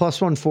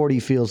plus 140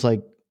 feels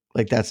like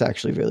that's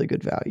actually really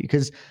good value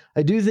because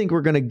I do think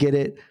we're going to get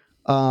it.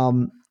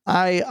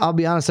 I'll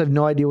be honest, I have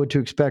no idea what to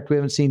expect. We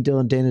haven't seen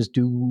Dillon Danis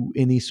do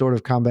any sort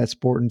of combat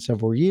sport in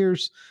several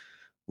years.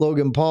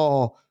 Logan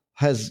Paul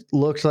has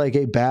looked like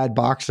a bad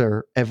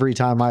boxer every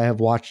time I have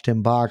watched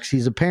him box.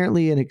 He's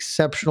apparently an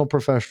exceptional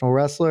professional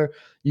wrestler.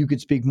 You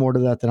could speak more to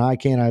that than I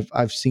can.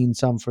 I've seen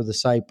some for the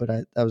site, but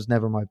that was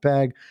never my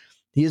bag.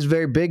 He is a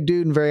very big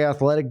dude and very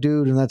athletic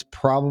dude, and that's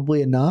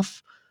probably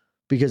enough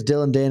because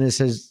Dillon Danis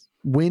has,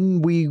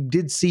 when we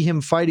did see him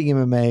fighting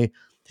MMA,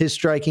 his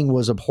striking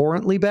was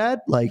abhorrently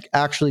bad, like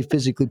actually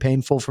physically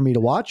painful for me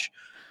to watch.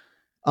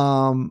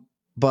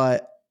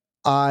 But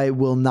I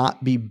will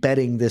not be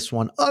betting this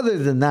one. Other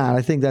than that,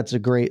 I think that's a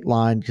great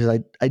line because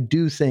I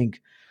do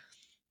think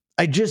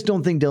I just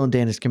don't think Dillon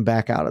Danis can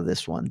back out of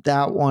this one.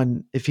 That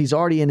one, if he's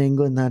already in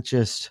England, that's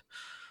just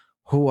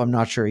I'm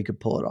not sure he could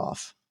pull it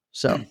off.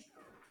 So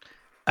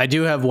I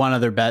do have one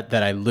other bet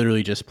that I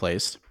literally just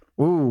placed.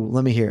 ooh,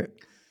 let me hear it.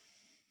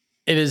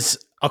 It is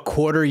a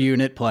quarter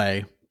unit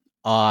play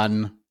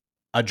on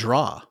a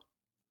draw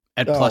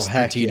at plus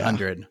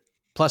 1,300. Yeah.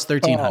 Plus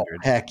 1,300. Oh,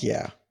 heck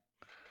yeah.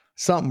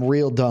 Something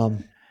real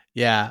dumb.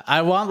 Yeah.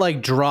 I want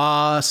like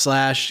draw /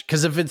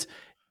 because if it's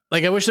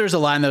like, I wish there was a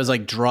line that was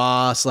like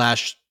draw /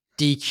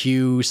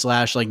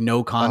 DQ / like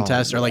no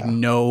contest or like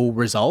no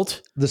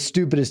result. The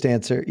stupidest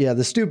answer. Yeah.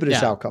 The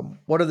stupidest outcome.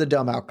 What are the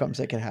dumb outcomes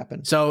that can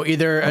happen? So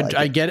either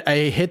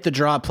I hit the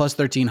draw at plus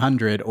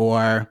 1,300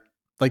 or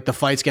like the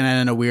fight's going to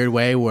end in a weird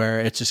way where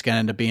it's just going to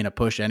end up being a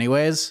push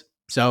anyways.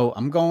 So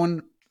I'm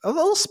going a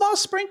little small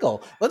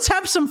sprinkle. Let's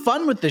have some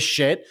fun with this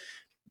shit.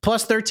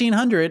 Plus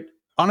 1,300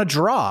 on a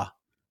draw.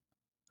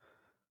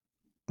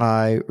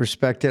 I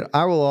respect it.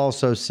 I will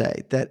also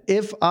say that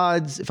if I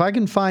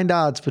can find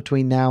odds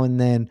between now and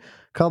then,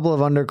 a couple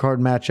of undercard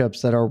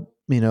matchups that are,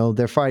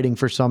 they're fighting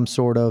for some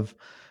sort of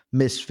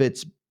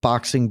misfits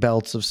boxing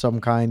belts of some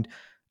kind.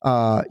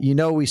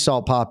 We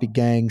saw Poppy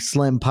gang,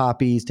 Slim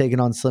Poppy's taking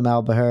on Slim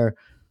Albahir.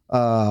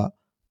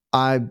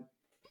 I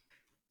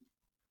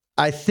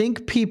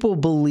think people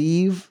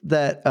believe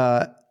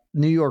that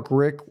New York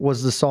Rick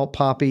was the Salt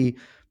Poppy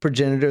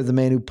progenitor, the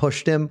man who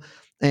pushed him.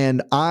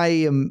 And I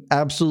am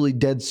absolutely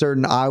dead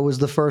certain I was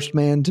the first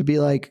man to be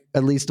like,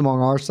 at least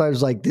among our side,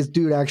 was like, this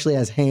dude actually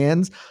has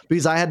hands,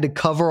 because I had to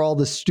cover all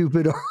the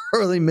stupid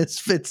early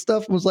misfit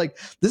stuff and was like,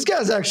 this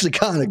guy's actually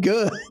kind of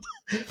good.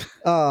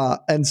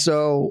 And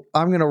so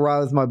I'm going to ride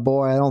with my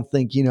boy. I don't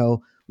think,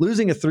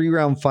 losing a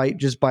 3-round fight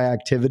just by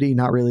activity,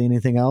 not really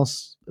anything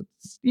else.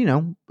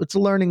 It's a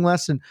learning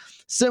lesson.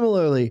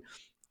 Similarly,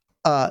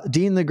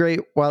 Dean the Great,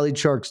 Wiley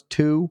Sharks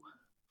 2.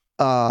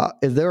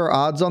 If there are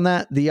odds on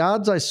that, the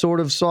odds I sort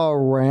of saw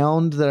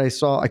around that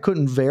I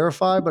couldn't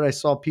verify, but I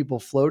saw people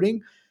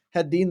floating,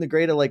 had Dean the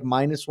Great at like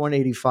minus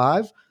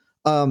 185.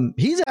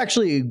 He's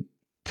actually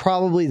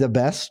probably the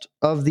best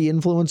of the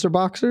influencer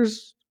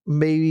boxers.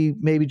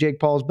 Maybe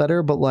Jake Paul's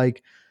better, but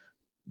like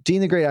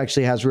Dean the Great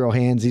actually has real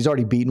hands. He's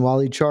already beaten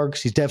Wally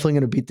Sharks. He's definitely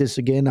going to beat this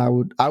again. I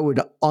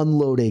would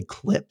unload a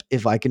clip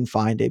if I can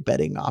find a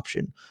betting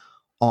option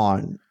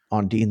on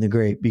Dean the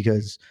Great,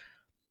 because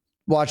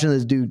watching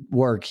this dude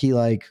work, he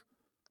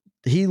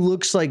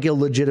looks like a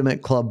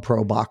legitimate club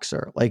pro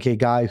boxer, like a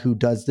guy who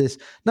does this,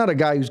 not a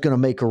guy who's going to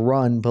make a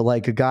run, but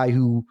like a guy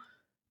who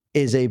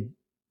is a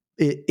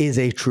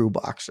true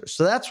boxer.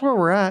 So that's where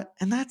we're at.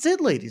 And that's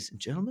it, ladies and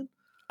gentlemen.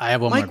 I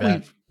have one more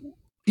bet.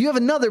 You have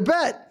another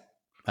bet.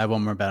 I have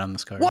one more bet on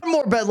this card. One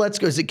more bet. Let's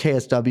go. Is it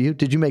KSW?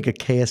 Did you make a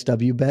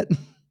KSW bet?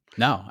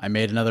 No, I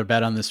made another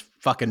bet on this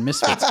fucking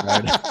Misfits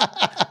card.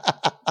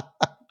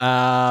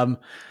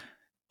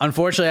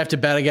 Unfortunately, I have to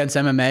bet against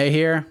MMA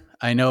here.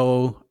 I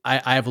know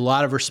I have a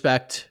lot of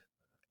respect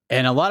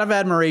and a lot of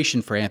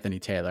admiration for Anthony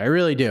Taylor. I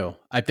really do.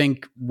 I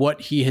think what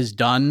he has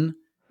done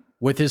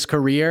with his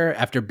career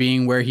after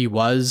being where he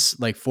was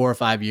like 4 or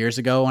 5 years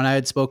ago when I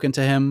had spoken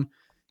to him,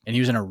 and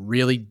he was in a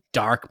really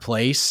dark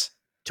place,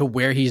 to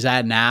where he's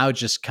at now,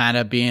 just kind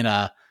of being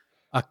a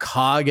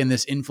cog in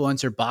this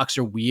influencer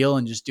boxer wheel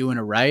and just doing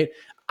it right.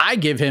 I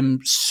give him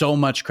so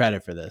much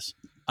credit for this.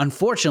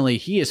 Unfortunately,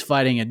 he is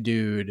fighting a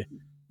dude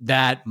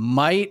that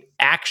might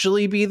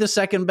actually be the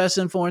second best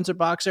influencer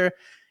boxer.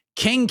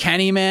 King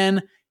Kenny,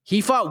 man, he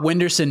fought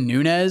Whindersson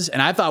Nunes,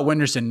 and I thought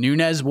Whindersson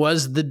Nunes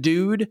was the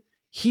dude.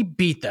 He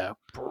beat the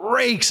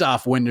brakes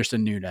off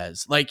Whindersson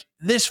Nunes. Like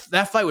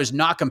that fight was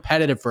not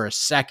competitive for a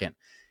second.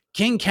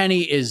 King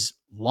Kenny is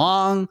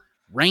long,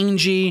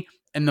 rangy,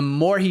 and the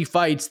more he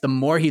fights, the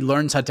more he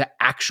learns how to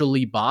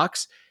actually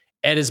box.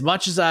 And as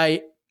much as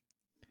I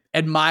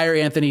admire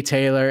Anthony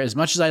Taylor, as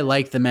much as I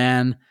like the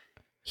man,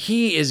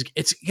 it's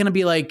going to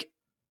be like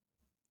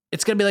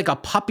a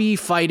puppy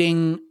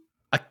fighting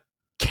a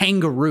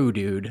kangaroo,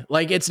 dude.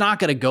 Like, it's not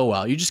going to go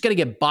well. You're just going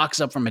to get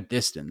boxed up from a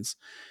distance.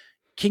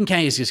 King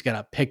Kenny is just going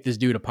to pick this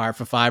dude apart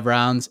for 5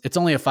 rounds. It's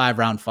only a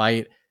 5-round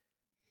fight.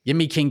 Give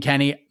me King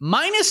Kenny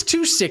minus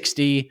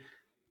 260,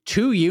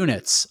 2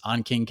 units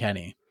on King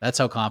Kenny. That's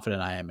how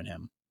confident I am in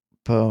him.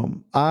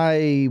 Boom.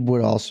 I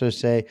would also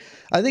say,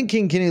 I think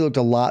King Kenny looked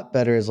a lot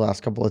better his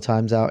last couple of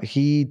times out.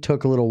 He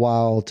took a little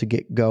while to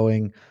get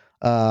going.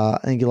 I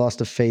think he lost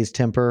to FaZe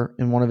Temper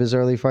in one of his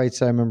early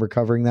fights. I remember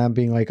covering that,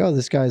 being like, oh,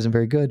 this guy isn't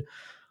very good.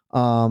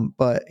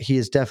 But he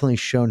has definitely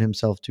shown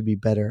himself to be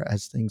better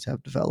as things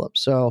have developed.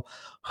 So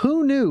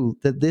who knew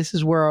that this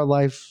is where our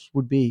life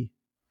would be,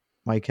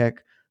 Mike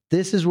Heck?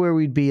 This is where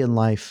we'd be in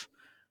life,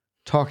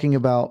 talking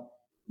about,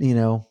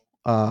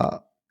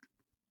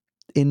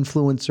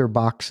 influencer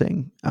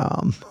boxing.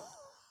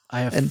 I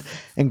have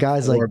and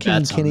guys like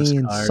King Kenny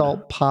and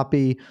Salt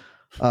Poppy.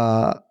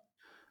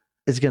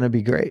 It's going to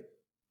be great.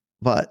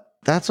 But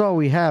that's all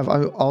we have.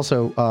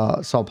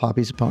 Salt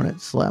Poppy's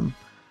opponent, Slim,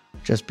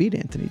 just beat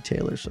Anthony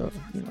Taylor. So,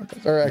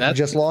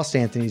 just lost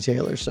Anthony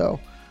Taylor. So,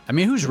 I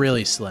mean, who's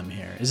really Slim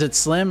here? Is it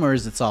Slim or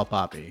is it Salt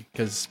Poppy?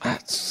 Because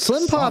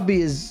Slim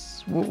Poppy is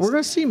we're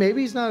going to see.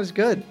 Maybe he's not as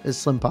good as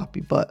Slim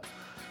Poppy, but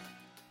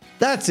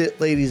that's it,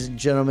 ladies and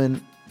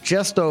gentlemen.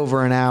 Just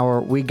over an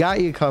hour. We got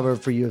you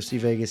covered for UFC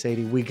Vegas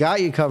 80. We got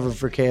you covered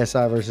for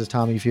KSI versus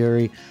Tommy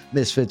Fury,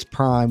 Misfits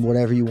Prime,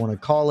 whatever you want to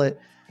call it.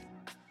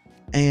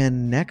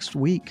 And next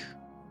week,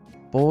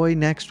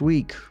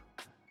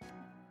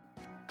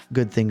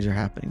 good things are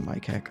happening,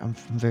 Mike Heck. I'm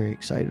very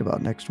excited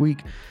about next week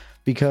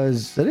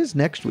because that is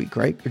next week,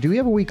 right? Or do we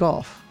have a week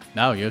off?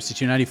 No, UFC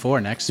 294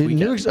 next week.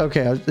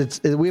 Okay,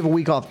 we have a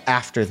week off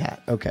after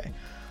that. Okay.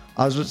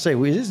 I was going to say,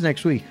 it is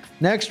next week.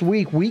 Next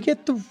week, we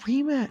get the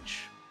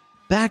rematch.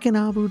 Back in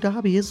Abu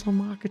Dhabi, Islam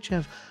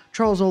Makhachev,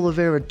 Charles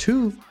Oliveira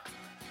 2,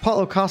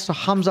 Paulo Costa,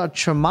 Khamzat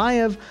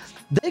Chimaev.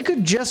 They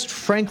could just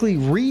frankly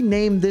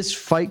rename this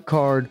fight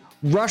card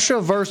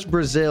Russia versus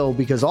Brazil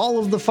because all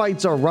of the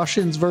fights are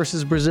Russians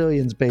versus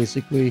Brazilians,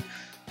 basically.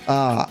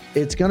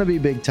 It's going to be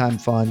big time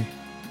fun.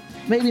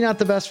 Maybe not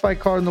the best fight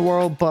card in the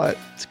world, but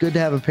it's good to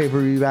have a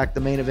pay-per-view back.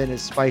 The main event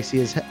is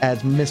spicy as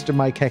Mr.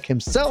 Mike Heck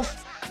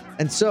himself.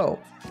 And so,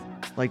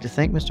 I'd like to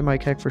thank Mr.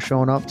 Mike Heck for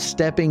showing up,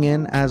 stepping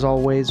in as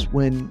always.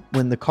 When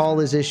the call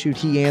is issued,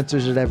 he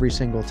answers it every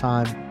single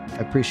time. I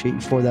appreciate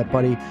you for that,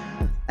 buddy.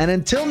 And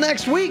until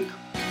next week,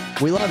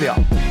 we love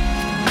y'all.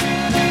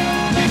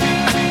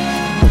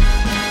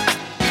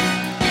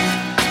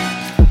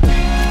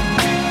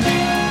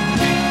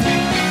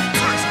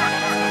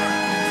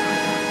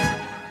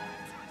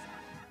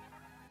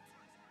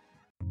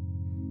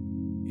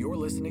 You're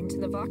listening to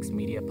the Vox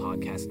Media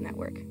Podcast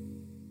Network.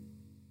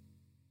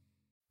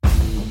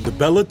 The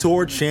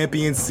Bellator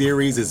Champion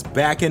Series is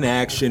back in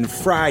action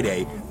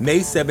Friday,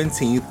 May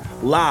 17th,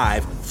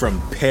 live from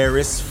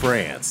Paris,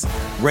 France.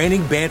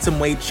 Reigning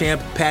bantamweight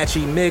champ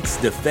Patchy Mix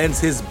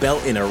defends his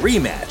belt in a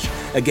rematch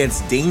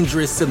against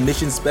dangerous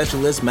submission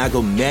specialist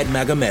Magomed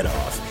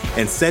Magomedov.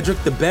 And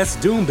Cedric the Best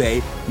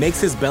Doumbé makes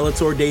his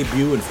Bellator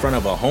debut in front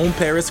of a home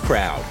Paris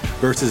crowd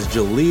versus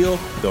Jaleel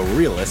the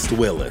Realist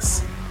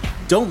Willis.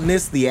 Don't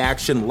miss the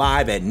action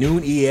live at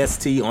noon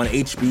EST on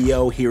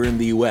HBO here in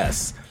the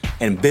US.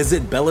 And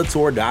visit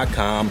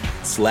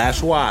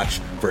Bellator.com/watch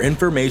for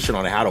information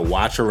on how to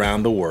watch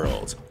around the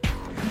world.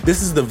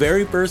 This is the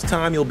very first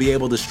time you'll be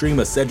able to stream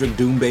a Cedric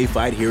Doumbé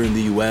fight here in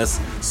the US,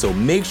 so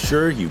make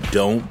sure you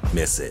don't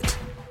miss it.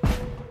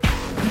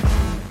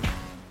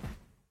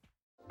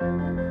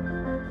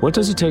 What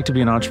does it take to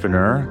be an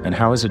entrepreneur, and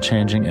how is it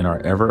changing in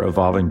our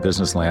ever-evolving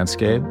business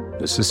landscape?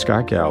 This is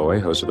Scott Galloway,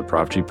 host of the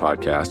Prop G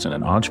podcast and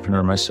an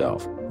entrepreneur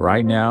myself.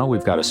 Right now,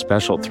 we've got a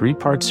special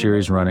 3-part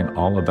series running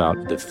all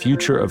about the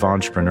future of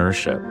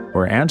entrepreneurship.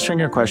 We're answering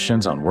your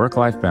questions on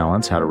work-life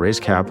balance, how to raise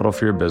capital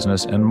for your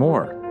business, and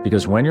more.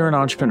 Because when you're an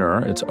entrepreneur,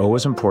 it's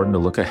always important to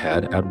look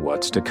ahead at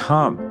what's to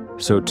come.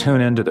 So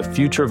tune in to the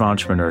Future of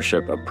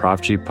Entrepreneurship, a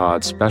Prop G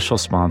Pod special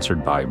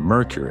sponsored by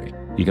Mercury.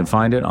 You can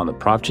find it on the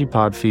Prop G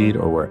Pod feed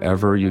or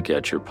wherever you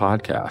get your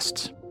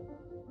podcasts.